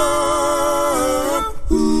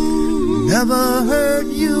hurt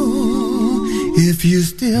you. If you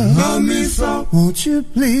still love me so, won't you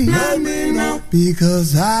please let me know?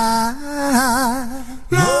 Because I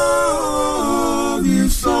love you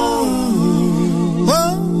so.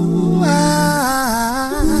 Oh, I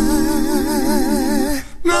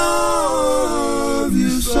love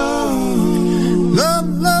you so. Love,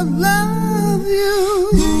 love, love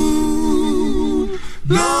you.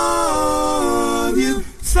 Love you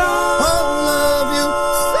so. Oh, love you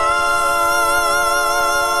so.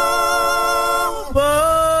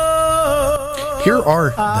 Here are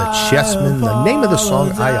the Chessmen. The name of the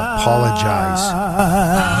song, I Apologize.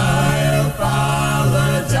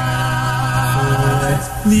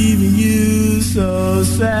 Leaving you so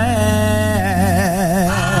sad.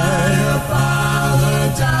 I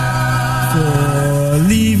apologize for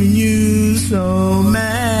leaving you so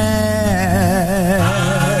mad.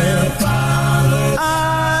 I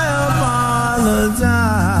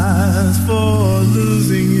apologize for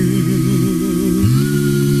losing you,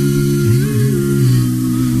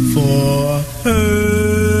 for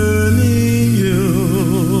hurting you.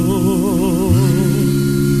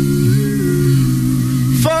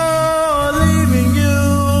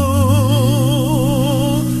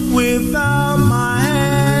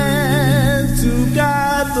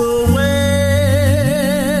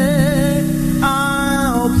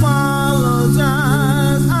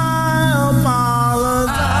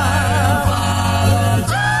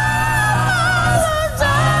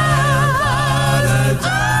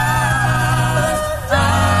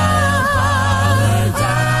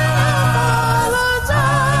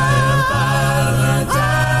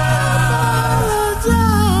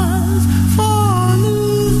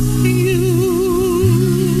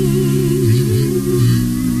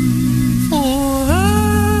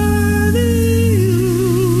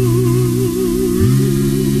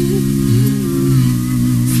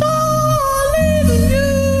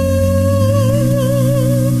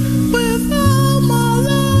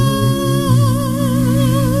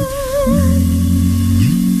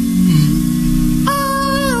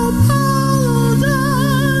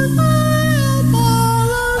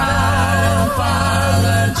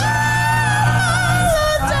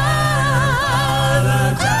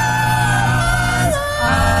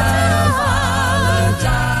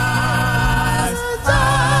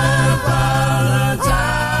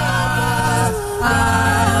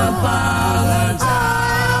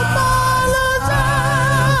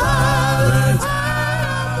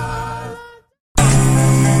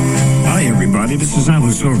 This is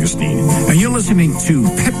Alice Augustine, and you're listening to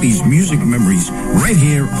Peppy's Music Memories right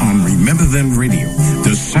here on Remember Then Radio,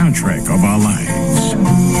 the soundtrack of our lives.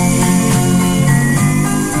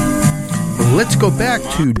 Let's go back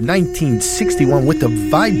to 1961 with the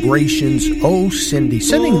Vibrations, Oh Cindy.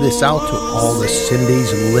 Sending this out to all the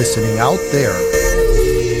Cindys listening out there.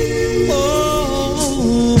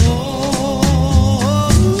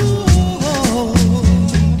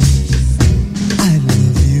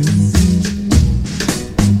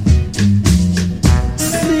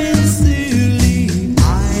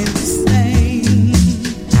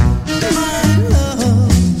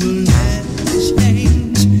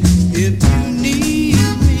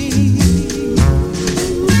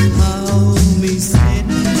 Hold me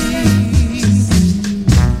steady.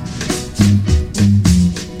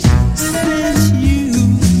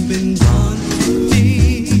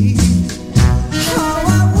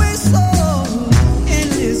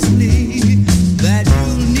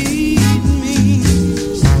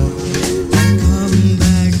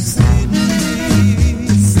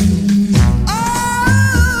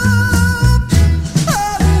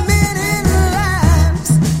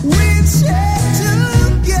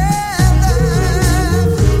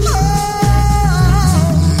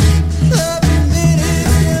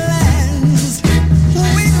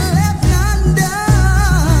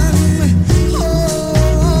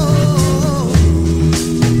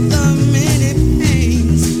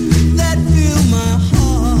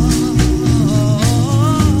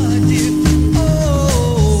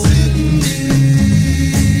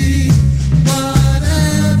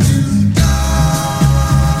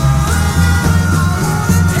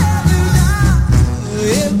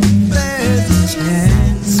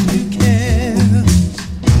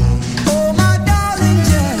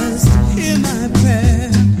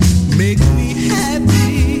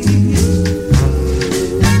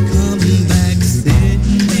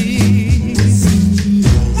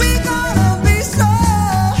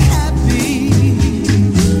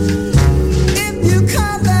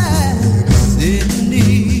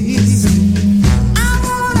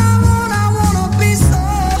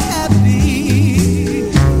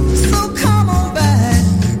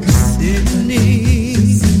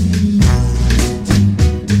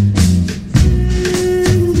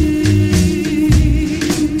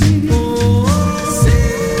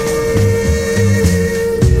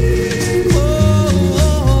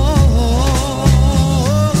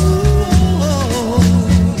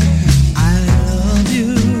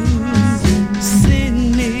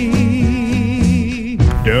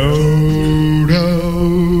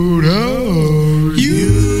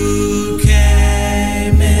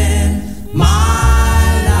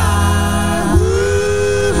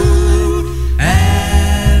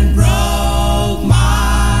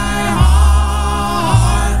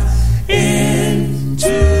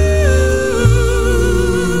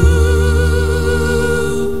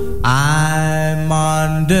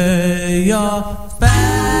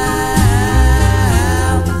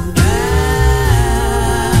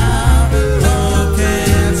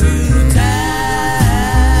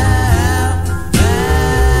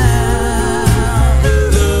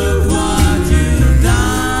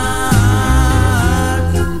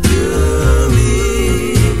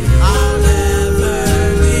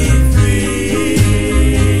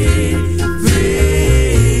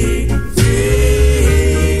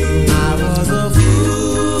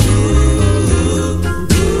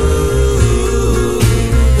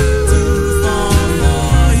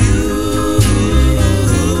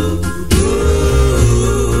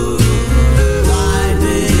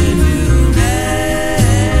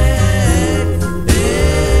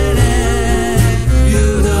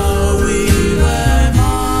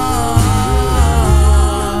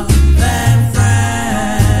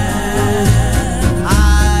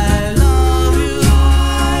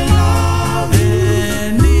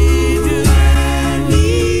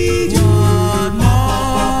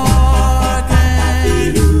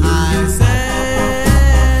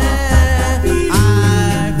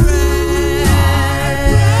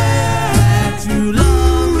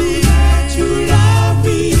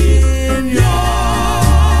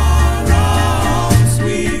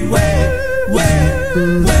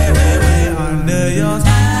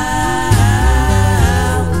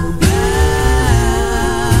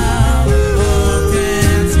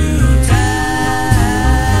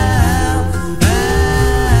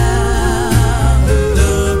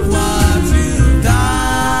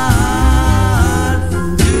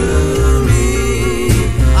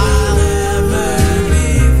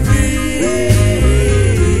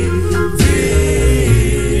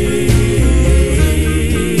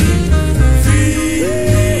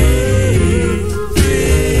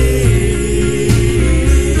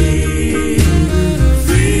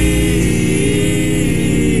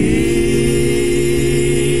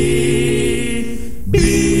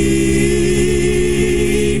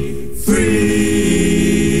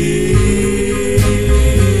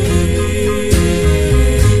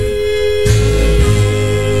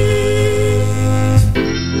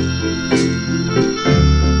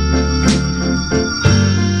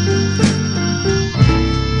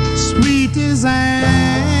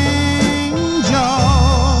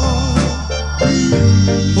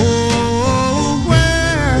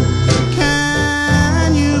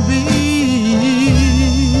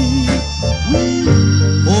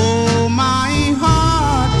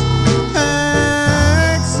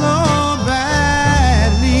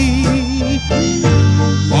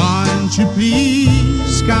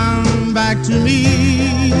 back to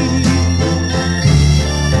me.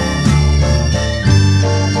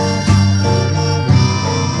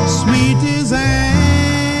 Sweet as angel,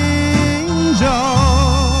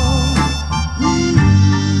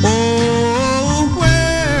 oh,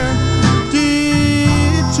 where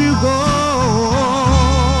did you go?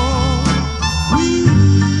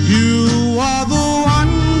 You are the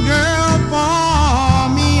one girl for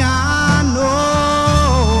me, I know.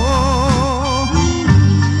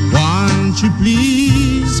 Won't you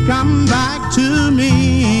please come back to me?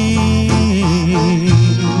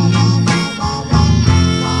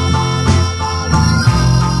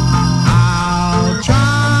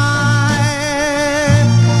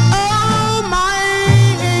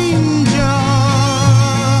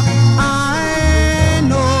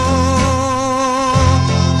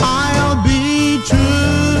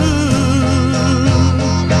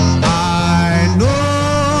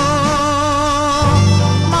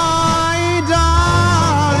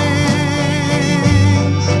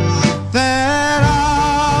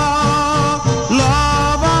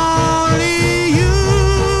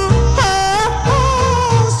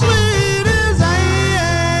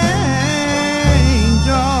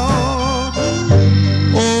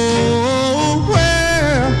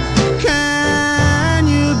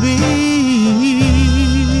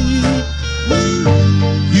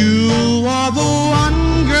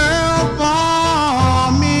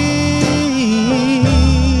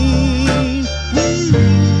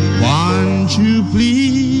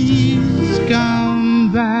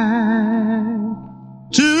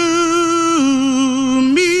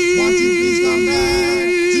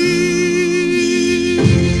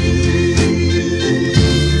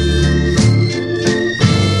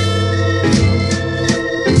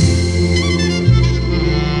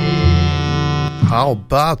 How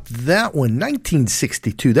about that one?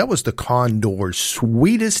 1962. That was the Condors'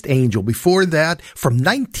 Sweetest Angel. Before that, from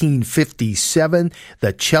 1957,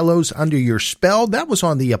 the Cellos Under Your Spell. That was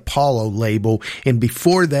on the Apollo label. And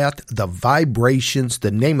before that, the Vibrations.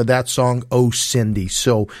 The name of that song, Oh Cindy.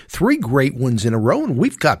 So 3 great ones in a row. And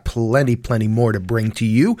we've got plenty more to bring to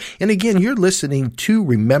you. And again, you're listening to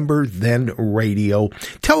Remember Then Radio.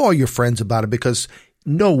 Tell all your friends about it, because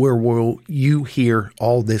nowhere will you hear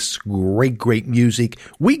all this great music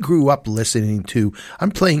we grew up listening to. I'm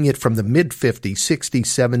playing it from the mid-50s, 60s,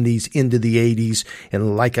 70s, into the 80s.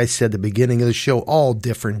 And like I said at the beginning of the show, all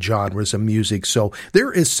different genres of music. So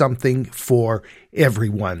there is something for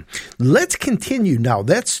everyone. Let's continue now.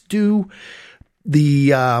 Let's do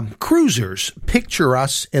the Cruisers, Picture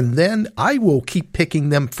Us, and then I will keep picking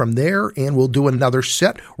them from there, and we'll do another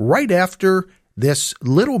set right after this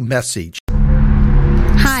little message.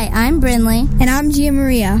 Hi, I'm Brinley. And I'm Gia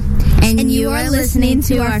Maria. And you are listening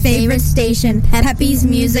to our favorite station, Pepe's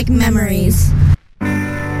Music Memories.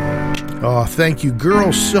 Oh, thank you,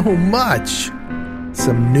 girls, so much.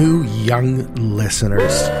 Some new young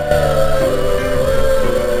listeners.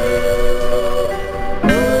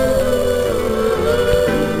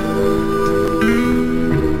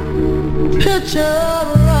 Picture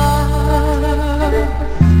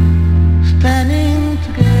standing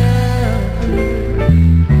together,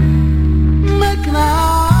 making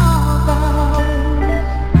our vows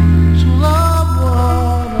to love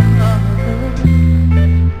one another.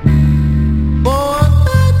 But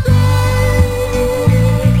that day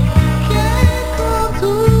can't come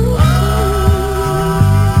too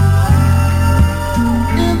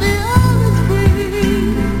soon. In the honest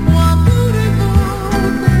breeze, one beautiful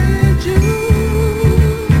day,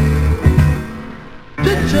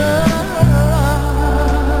 picture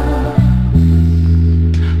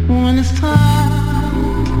when it's time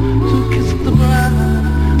to kiss the bride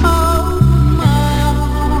of my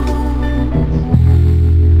arms,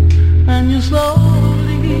 and you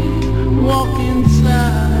slowly walk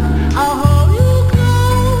inside. I'll hold you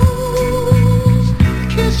close,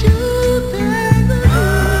 kiss you tenderly.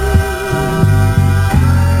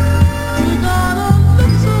 You're gonna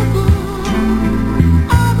look so good,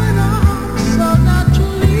 arm in arm, so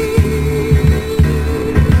naturally.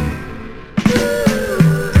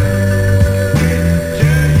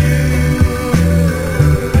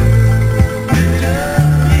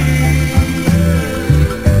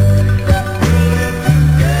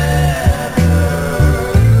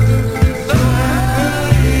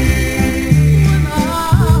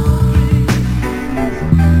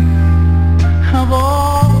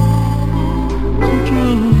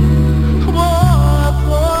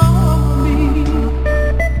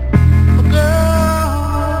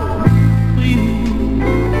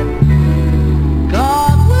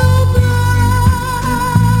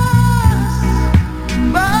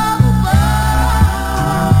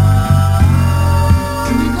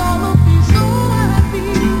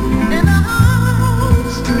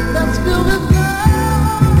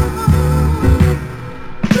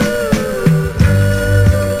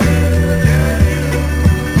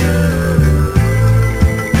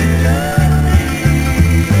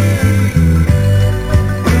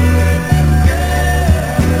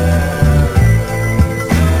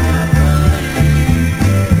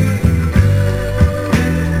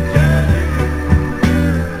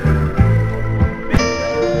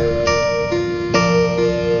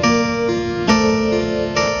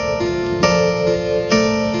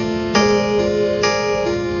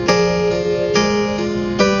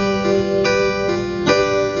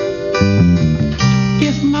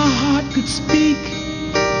 could speak,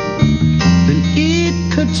 then it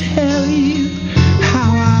could tell you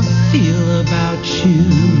how I feel about you.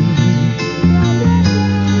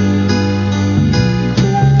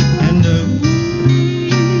 And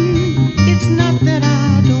it's not that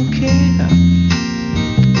I don't care,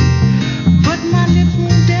 but my lips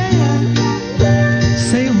won't dare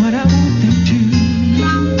say what I want them to.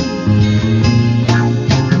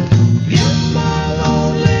 If my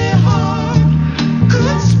lonely heart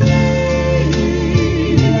could speak,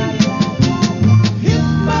 if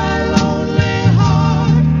my lonely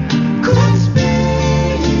heart could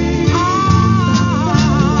speak,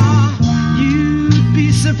 you'd be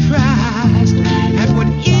surprised at what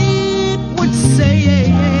it would say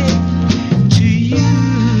to you.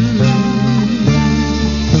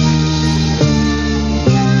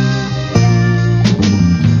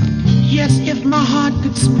 Yes, if my heart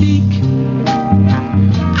could speak,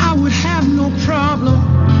 I would have no problem.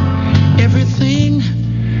 Everything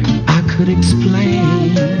I could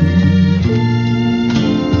explain.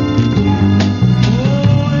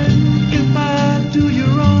 Oh, and if I do you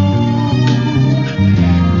wrong,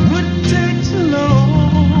 wouldn't take so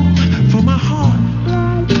long for my heart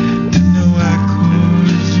to know I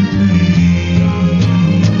caused you pain.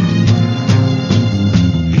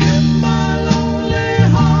 If my lonely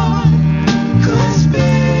heart could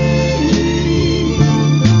speak,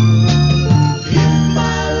 if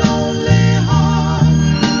my lonely heart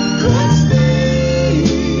could speak,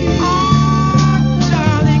 oh,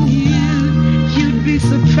 darling, you'd be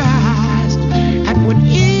surprised at what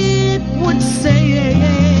it would say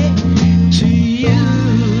to you.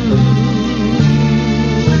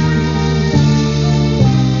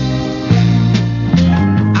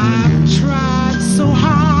 I've tried so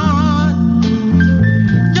hard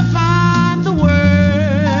to find the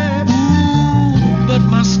word, but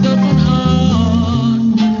my stubborn heart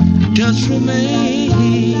just remains.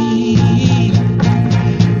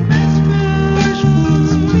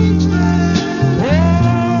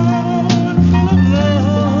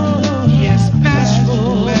 Yes,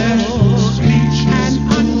 bashful and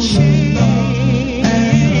unchained,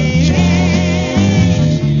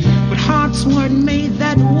 but hearts weren't made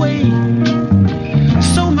that way.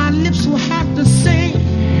 So my lips will have to say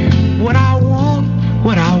what I want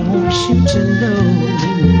you to know.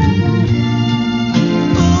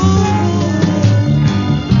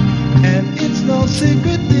 And it's no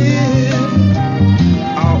secret, dear,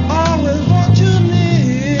 I'll always want you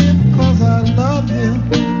near, 'cause I love you.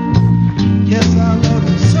 Yes, I love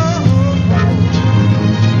you so.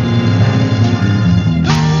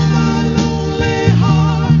 Oh, my lonely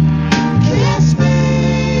heart, kiss me.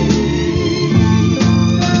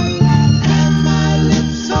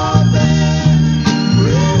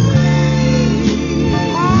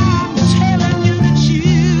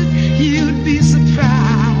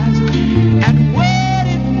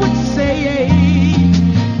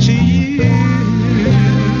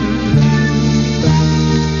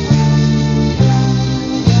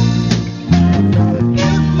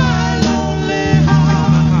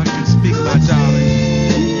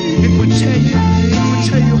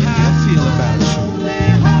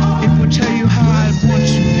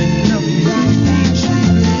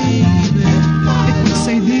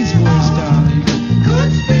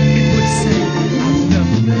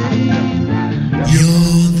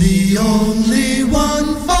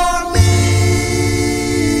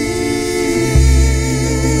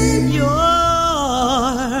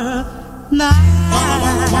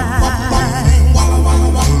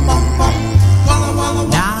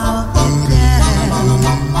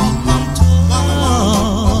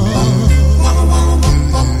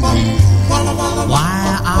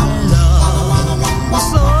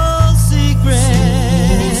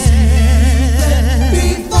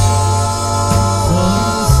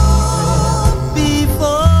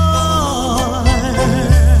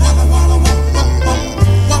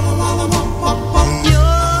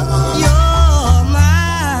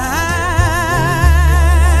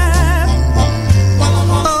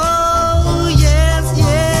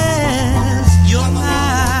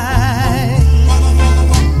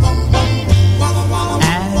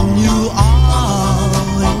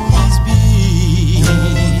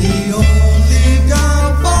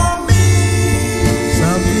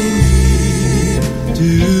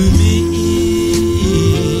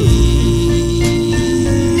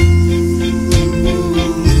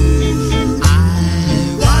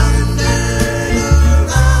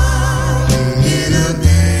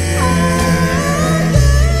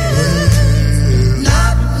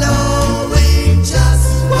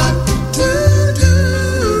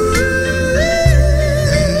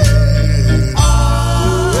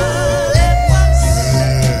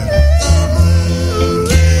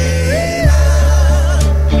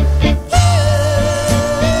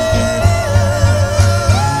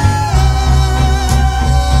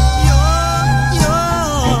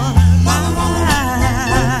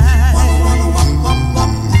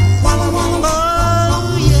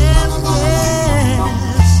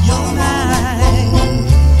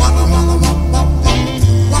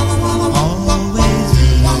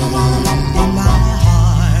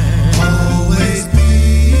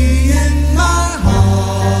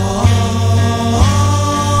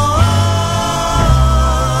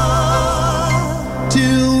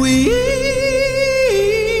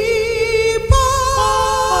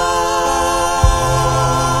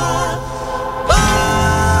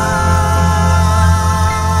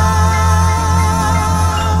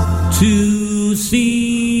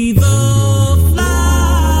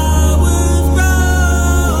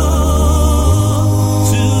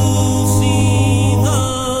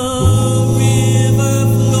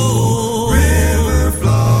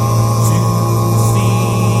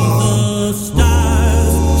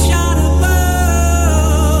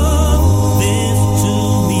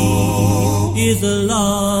 is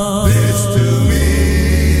love. This to me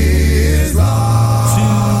is love. To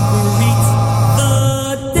greet the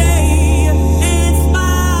day and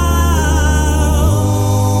smile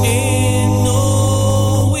in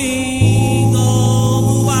knowing all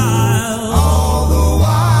the while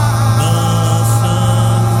the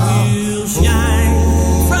sun will shine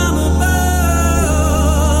from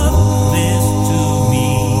above. This to me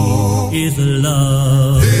is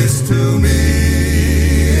love. This to me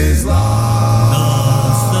is love. The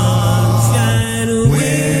sunshine,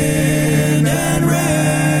 wind, and rain,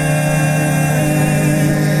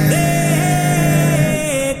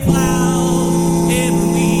 they cloud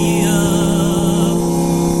every up.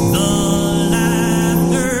 The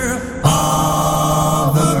laughter of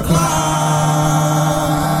the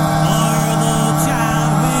cloud, or the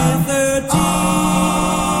child with her tears.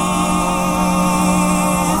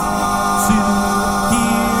 To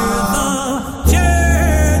hear the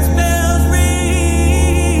church bells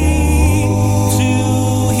ring, to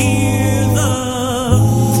hear the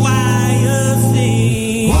choir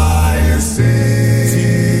sing, to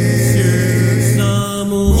serve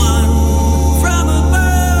someone from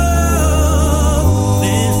above.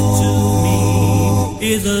 This to me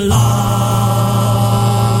is love.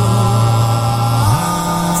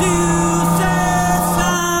 To serve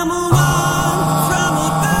someone from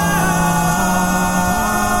above.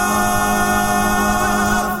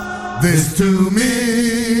 This to me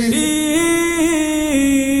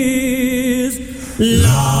is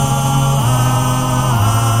love.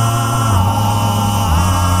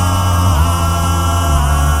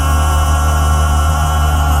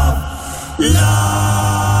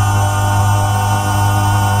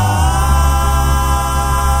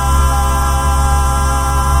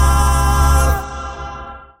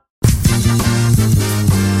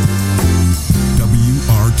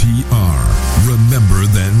 WRTR,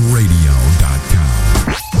 RememberThenRadio.com.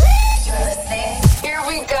 Here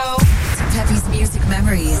we go. To Peppy's Music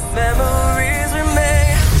Memories. Memories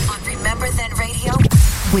remain. On Remember Then Radio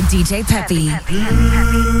with DJ Peppy.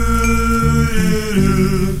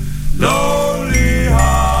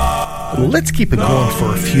 Let's keep it going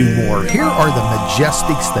for a few more. Here are the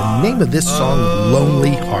Majestics. The name of this song,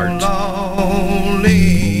 Lonely Heart.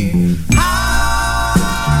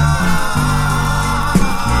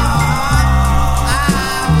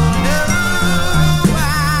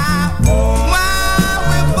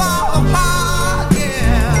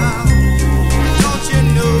 Don't you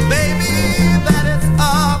know, baby, that it's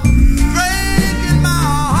breaking my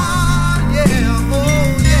heart, yeah, oh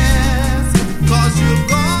yes, 'cause you've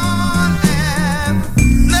gone and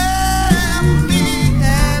left me,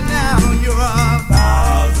 and now you're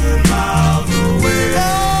 1,000 miles away. Oh,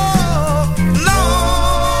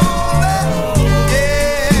 lonely,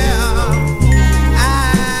 yeah,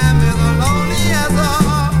 I'm as lonely as a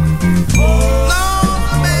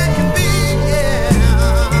lonely man can be, yeah.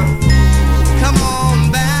 Come on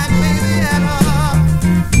back, baby, and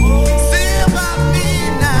see about me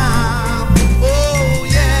now. Oh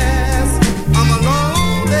yes, I'm a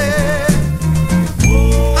lonely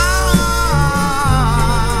heart,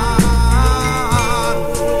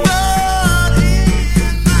 but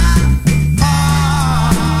in my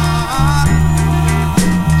heart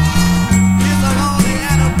is a lonely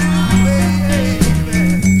and a blue baby,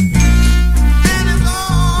 and it's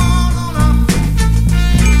all on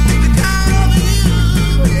account of you,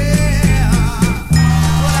 yeah.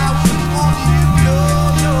 But I wouldn't want you to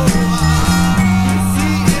know,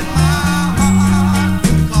 see in my heart,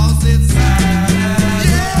 'cause it's sad,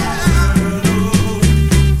 yeah.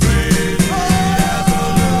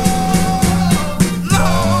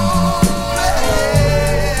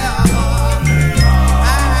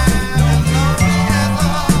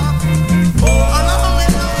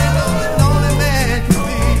 Lonely man can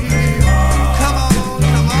be. Come on,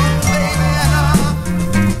 baby, and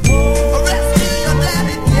rescue your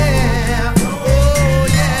daddy, yeah. Oh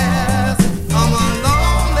yes, I'm a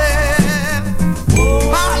lonely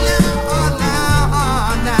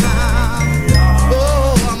heart now.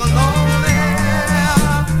 Oh, I'm a lonely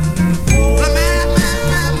man,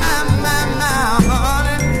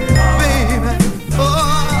 honey, baby. Oh,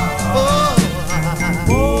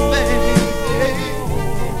 baby,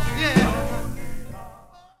 yeah.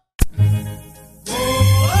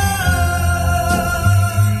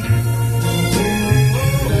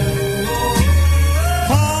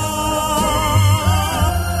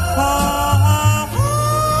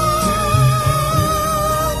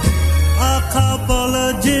 A couple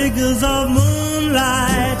of jiggers of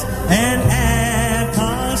moonlight and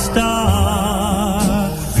apple star,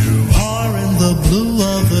 or in the blue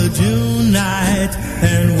of the June night,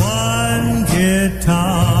 and one kiss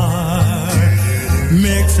guitar,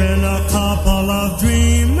 mixing a couple of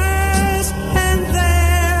dreamers, and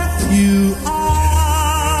there you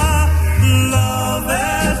are.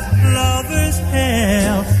 Lovers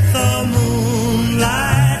hail the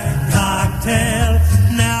moonlight cocktail.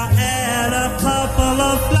 Now add a couple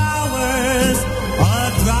of flowers,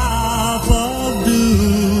 a drop of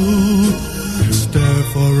dew. Stir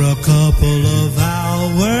for a couple of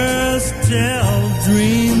hours till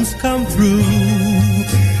dreams come true.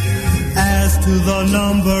 As to the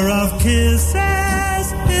number of kisses,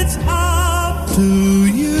 it's up to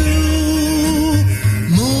you.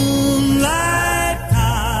 Moonlight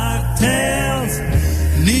cocktails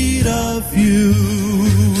need a few.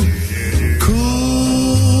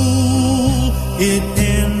 Cool it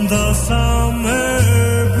in the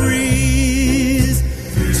summer breeze.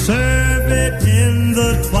 Serve it in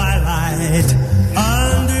the twilight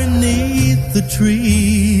underneath the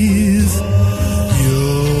trees.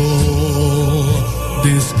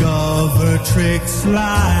 Discover tricks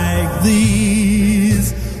like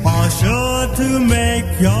these are sure to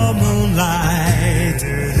make your moonlight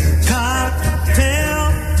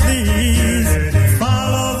cocktail please.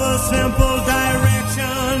 Follow the simple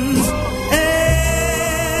directions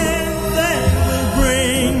and they will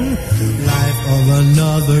bring life of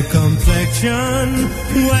another complexion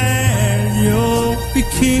where you'll be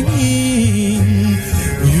king.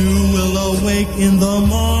 You will awake in the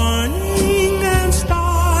morning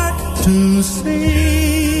to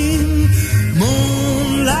sing.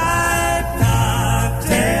 Moonlight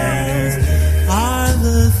cocktails are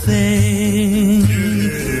the thing.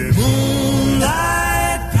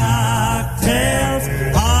 Moonlight cocktails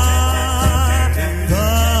are the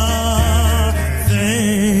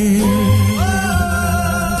thing.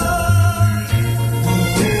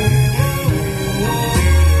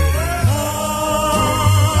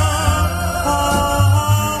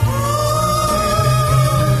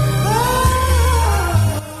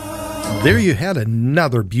 There you had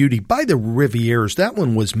another beauty by the Rivieres. That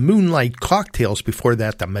one was Moonlight Cocktails. Before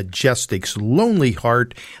that, the Majestics, Lonely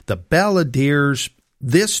Heart, the Balladeers,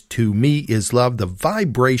 This to Me Is Love, the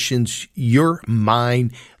Vibrations, You're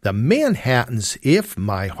Mine, the Manhattans, If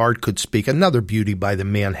My Heart Could Speak, another beauty by the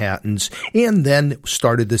Manhattans, and then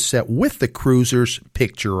started the set with the Cruisers,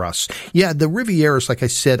 Picture Us. Yeah, the Rivieres, like I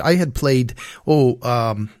said, I had played,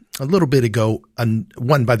 a little bit ago,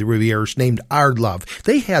 one by the Rivieres named Our Love.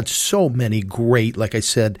 They had so many great, like I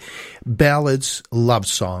said, ballads, love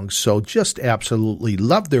songs. So just absolutely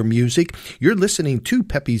love their music. You're listening to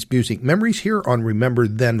Pepe's Music Memories here on Remember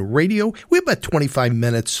Then Radio. We have about 25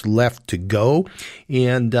 minutes left to go,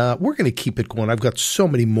 and we're going to keep it going. I've got so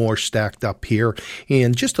many more stacked up here.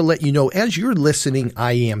 And just to let you know, as you're listening,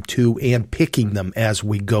 I am too, and picking them as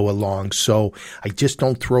we go along. So I just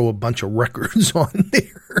don't throw a bunch of records on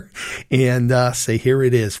there and say, here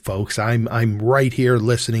it is, folks. I'm right here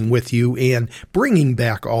listening with you and bringing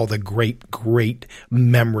back all the great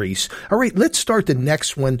memories. All right, let's start the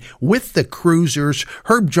next one with the Cruisers.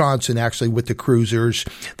 Herb Johnson, actually, with the Cruisers.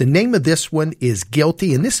 The name of this one is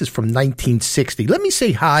Guilty, and this is from 1960. Let me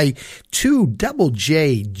say hi to Double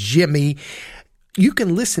J Jimmy. You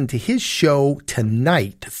can listen to his show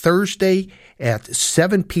tonight, Thursday at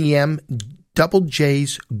 7 p.m., Double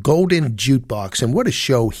J's Golden Jukebox, and what a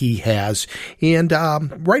show he has. And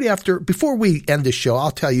right after, before we end the show,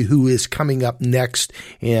 I'll tell you who is coming up next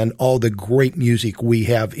and all the great music we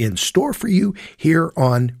have in store for you here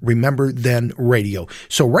on Remember Then Radio.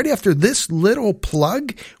 So right after this little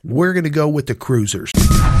plug, we're going to go with the Cruisers.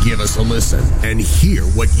 Give us a listen and hear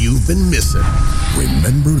what you've been missing.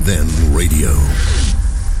 Remember Then Radio.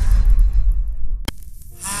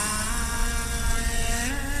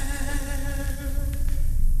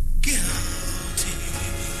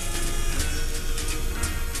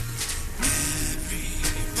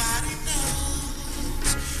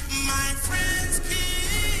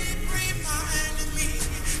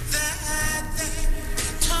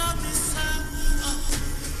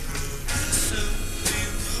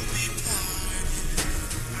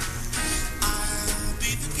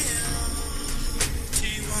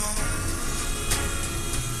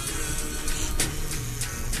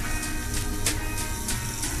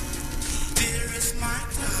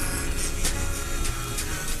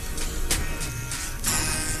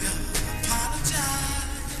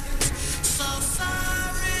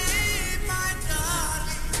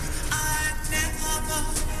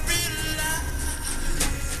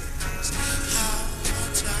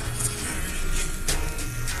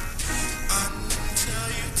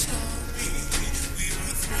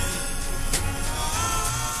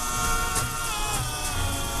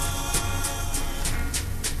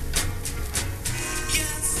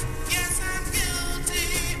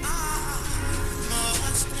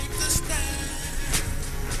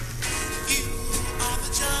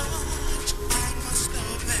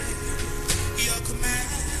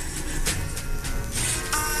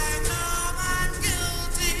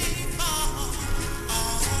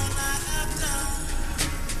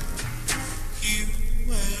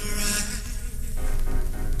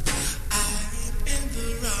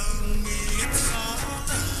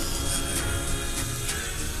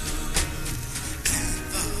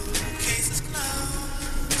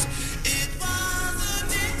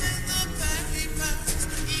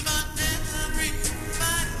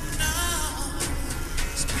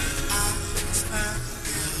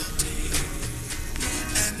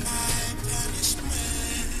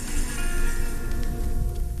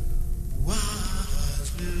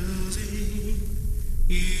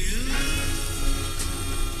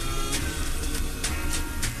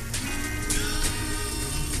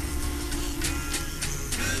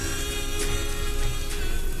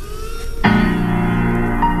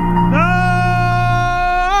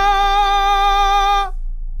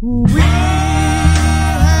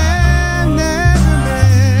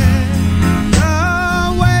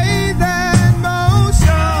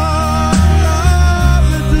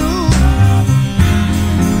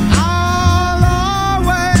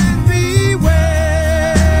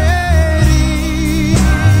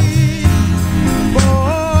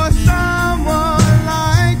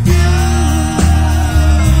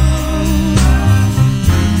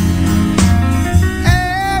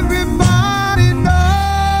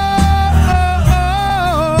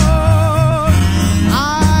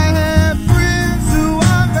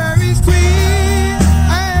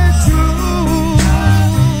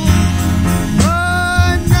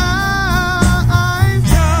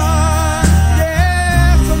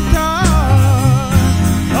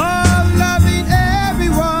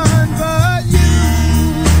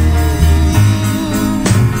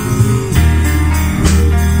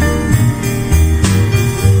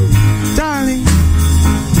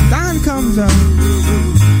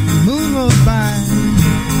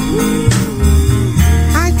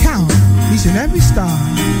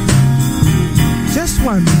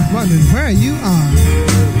 wondering where you are.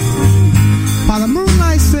 While the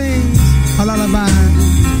moonlight sings a lullaby,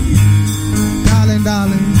 darling,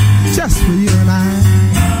 darling, just for you and I.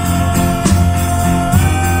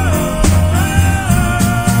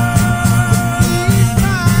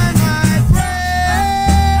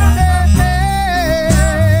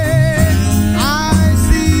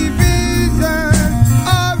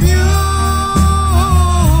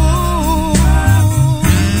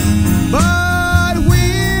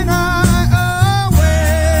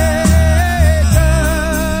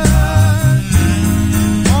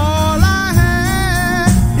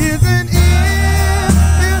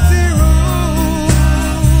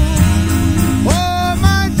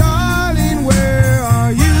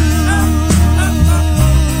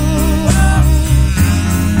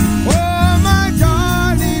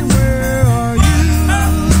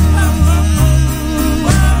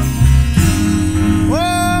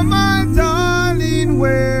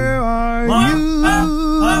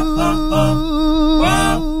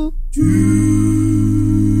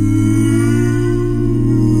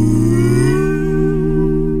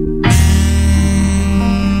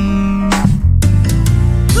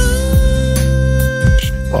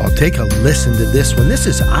 Take a listen to this one. This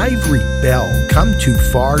is Ivory Bell, Come Too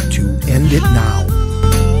Far to End It Now.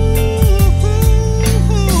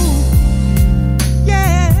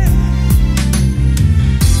 Yeah.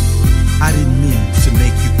 I didn't mean to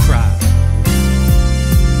make you cry.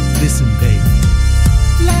 Listen, baby.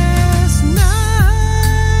 Last night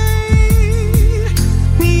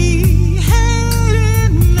we had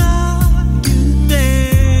an argument.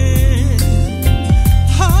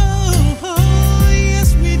 Oh,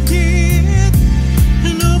 yes we did.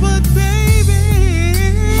 No, but baby,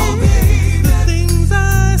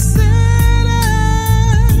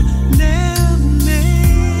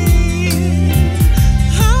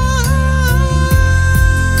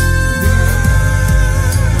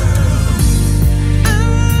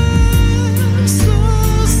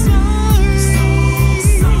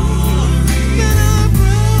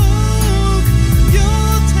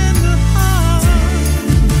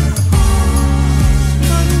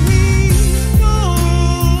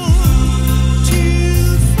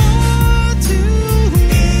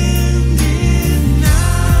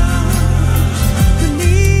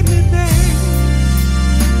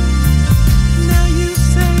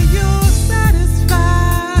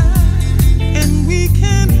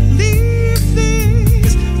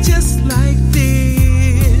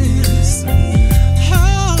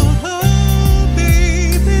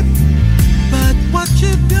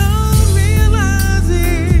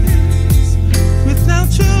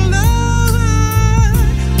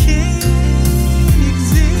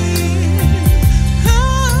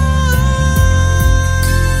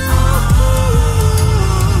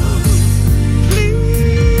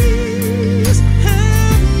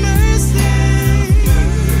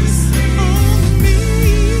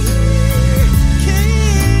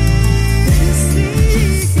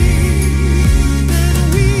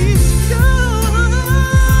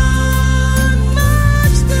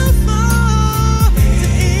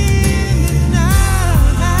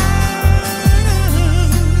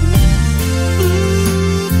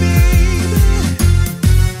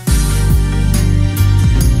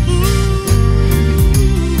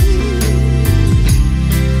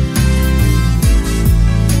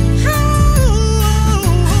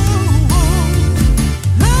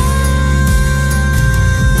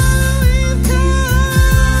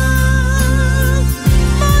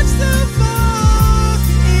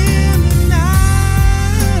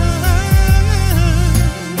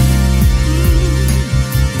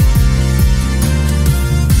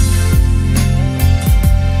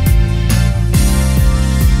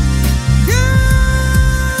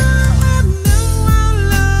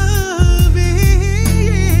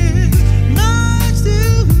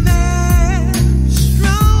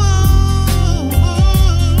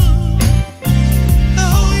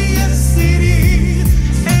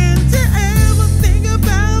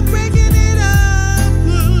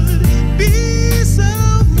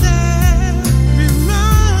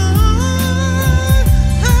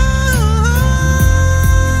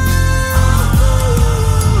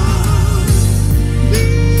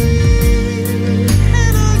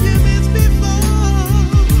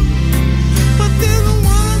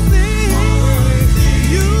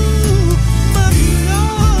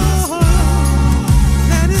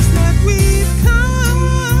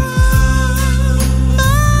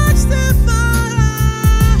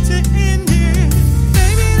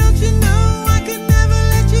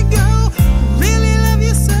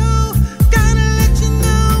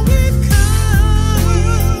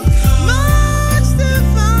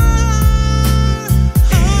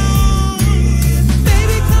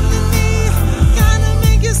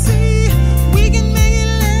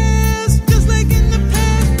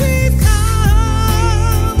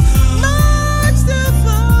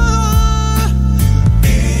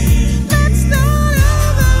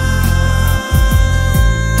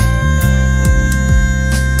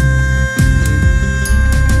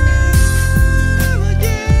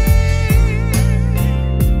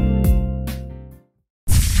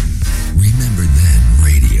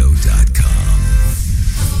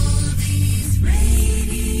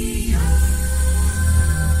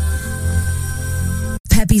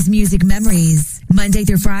 Peppy's Music Memories, Monday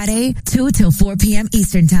through Friday, 2 till 4 p.m.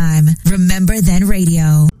 Eastern Time. Remember Then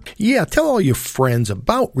Radio. Yeah, tell all your friends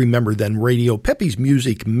about Remember Then Radio, Peppy's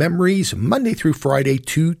Music Memories, Monday through Friday,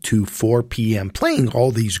 2 to 4 p.m. Playing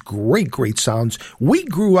all these great sounds we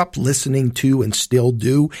grew up listening to and still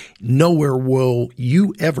do. Nowhere will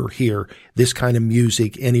you ever hear this kind of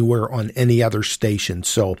music anywhere on any other station.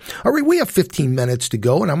 So, all right, we have 15 minutes to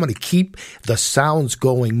go, and I'm going to keep the sounds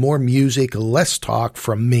going. More music, less talk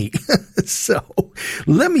from me. So,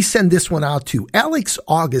 let me send this one out to Alex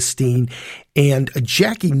Augustine and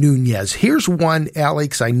Jackie Nunez. Here's one,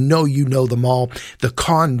 Alex. I know you know them all. The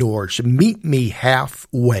Condors, Meet Me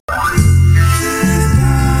Halfway.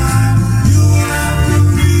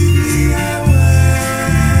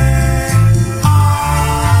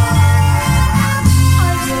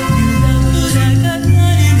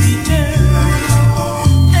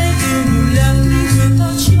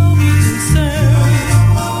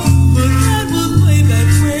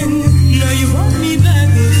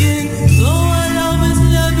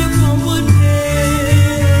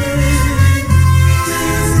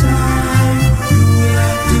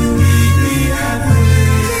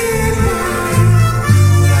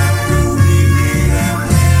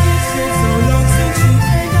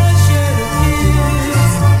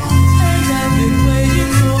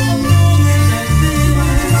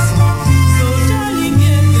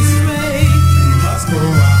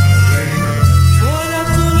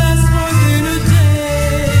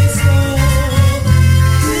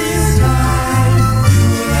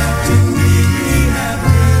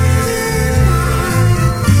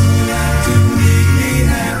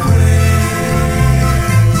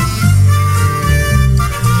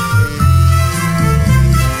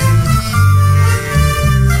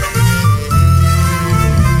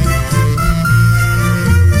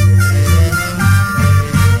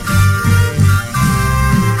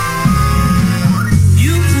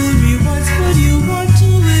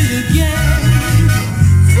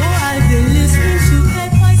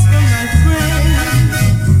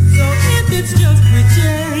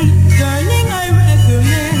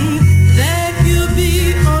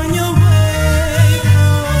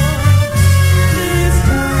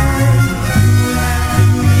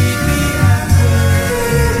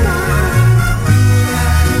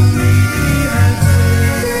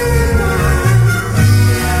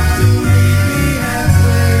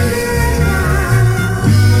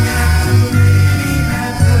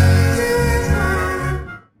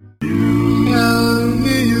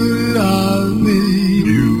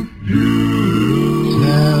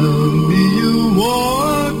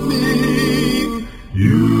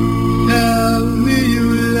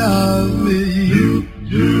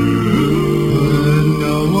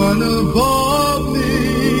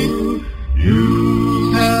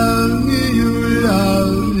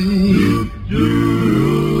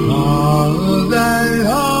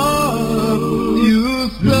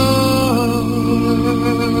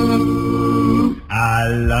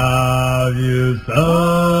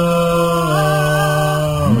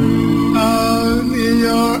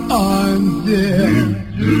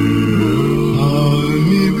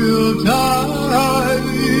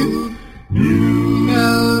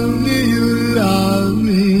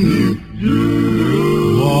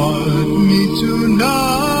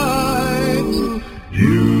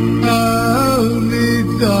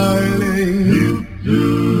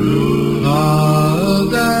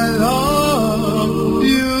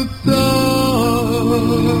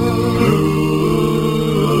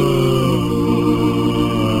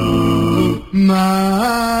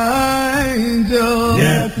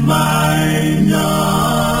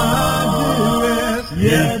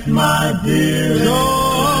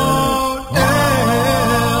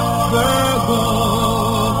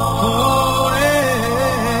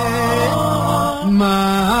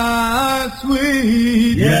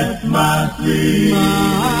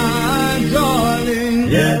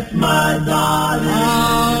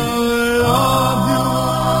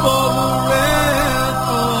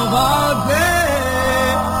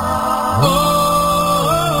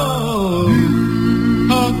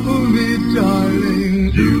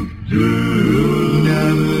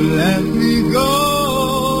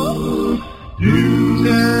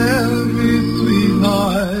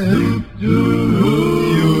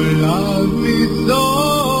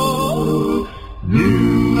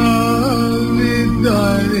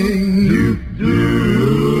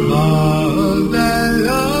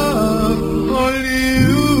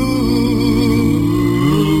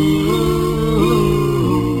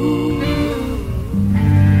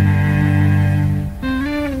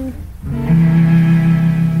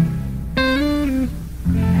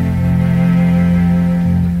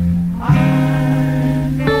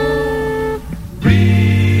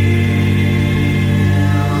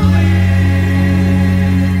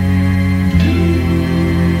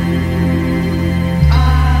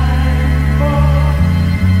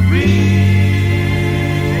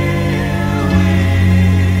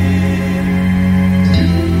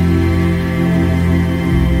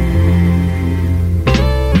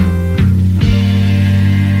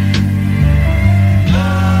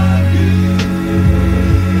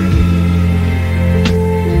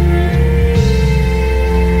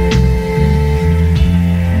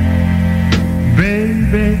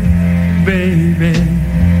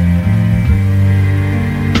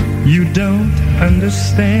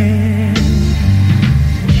 man.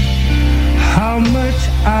 How much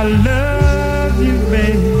I love you,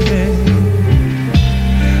 baby.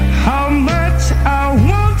 How much I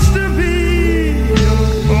want to be your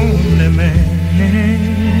only man.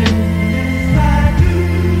 Yes, I do.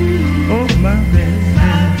 Oh, my baby. Yes,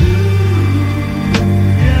 I do.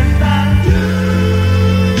 Yes, I do.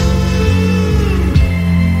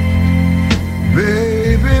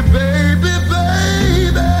 Baby, baby,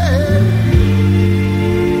 baby,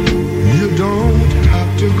 you don't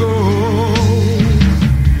have to go.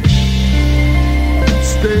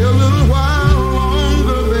 Stay a little while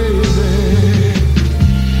longer, baby.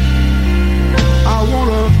 I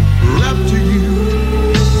wanna rap to you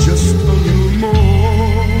just a little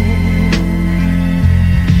more.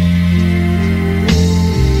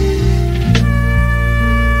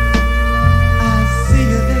 I see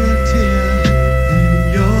a little tear in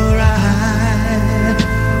your eye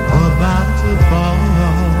about to fall.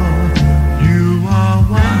 You are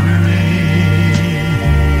wondering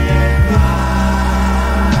why,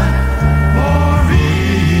 Maureen.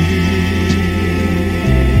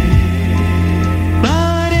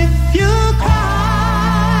 But if you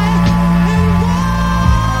cry and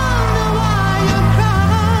wonder why you cry,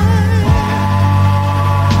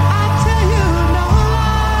 I tell you no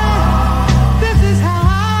lie, this is how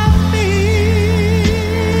I feel.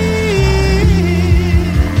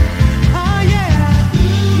 Oh yeah,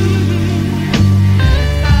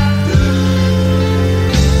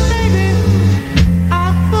 baby,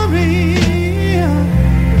 I'm for real.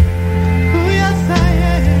 Oh yes I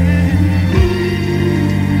am.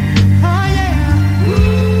 Oh yeah.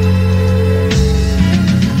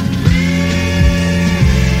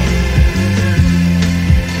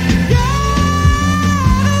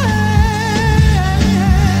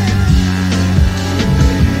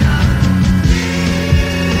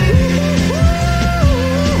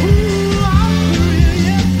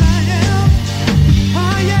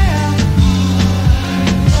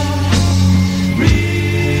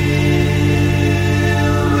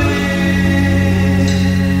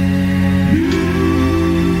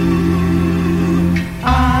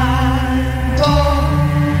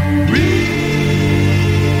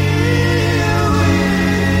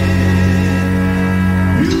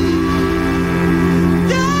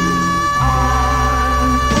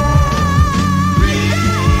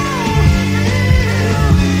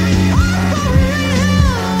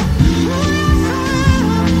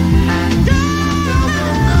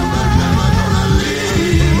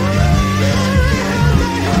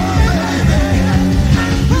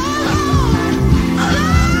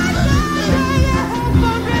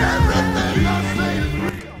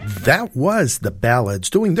 That was the Ballads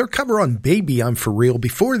doing their cover on Baby I'm For Real.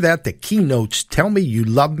 Before that, the Keynotes, Tell Me You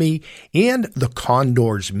Love Me, and the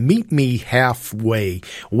Condors, Meet Me Halfway.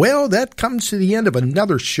 Well, that comes to the end of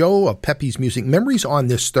another show of Pepe's Music Memories on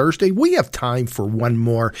this Thursday. We have time for one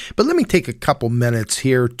more, but let me take a couple minutes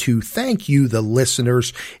here to thank you, the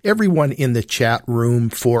listeners, everyone in the chat room,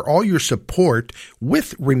 for all your support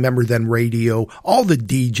with Remember Then Radio. All the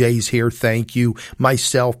DJs here, thank you.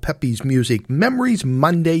 Myself, Pepe's Music Memories,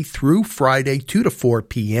 Monday through Friday, 2 to 4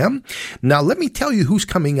 p.m. Now, let me tell you who's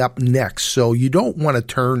coming up next, so you don't want to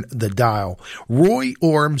turn the dial. Roy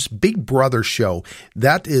Orm's Big Brother Show.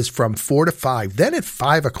 That is from 4 to 5. Then at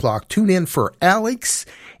 5 o'clock, tune in for Alex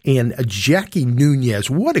and Jackie Nunez.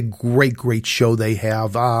 What a great, great show they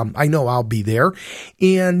have. I know I'll be there.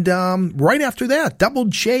 And right after that, Double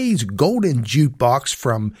J's Golden Jukebox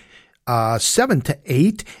from 7 to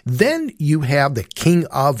 8. Then you have the King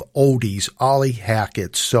of Oldies, Ollie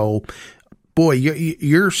Hackett. So, boy,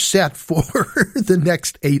 you're set for the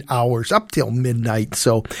next 8 hours up till midnight.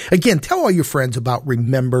 So, again, tell all your friends about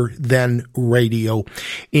Remember Then Radio.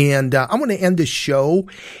 And I'm going to end the show.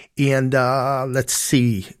 And let's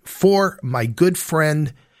see, for my good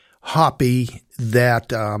friend Hoppy,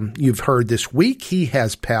 that you've heard this week. He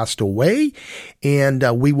has passed away, and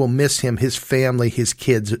we will miss him, his family, his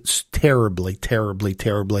kids, terribly, terribly,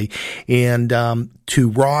 terribly. And to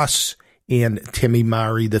Ross and Timmy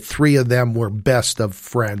Murray, the three of them were best of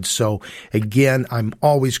friends. So, again, I'm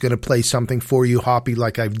always going to play something for you, Hoppy,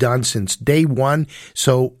 like I've done since day one.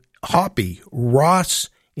 So, Hoppy, Ross,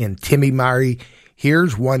 and Timmy Murray,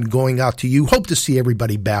 here's one going out to you. Hope to see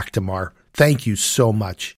everybody back tomorrow. Thank you so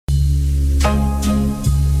much.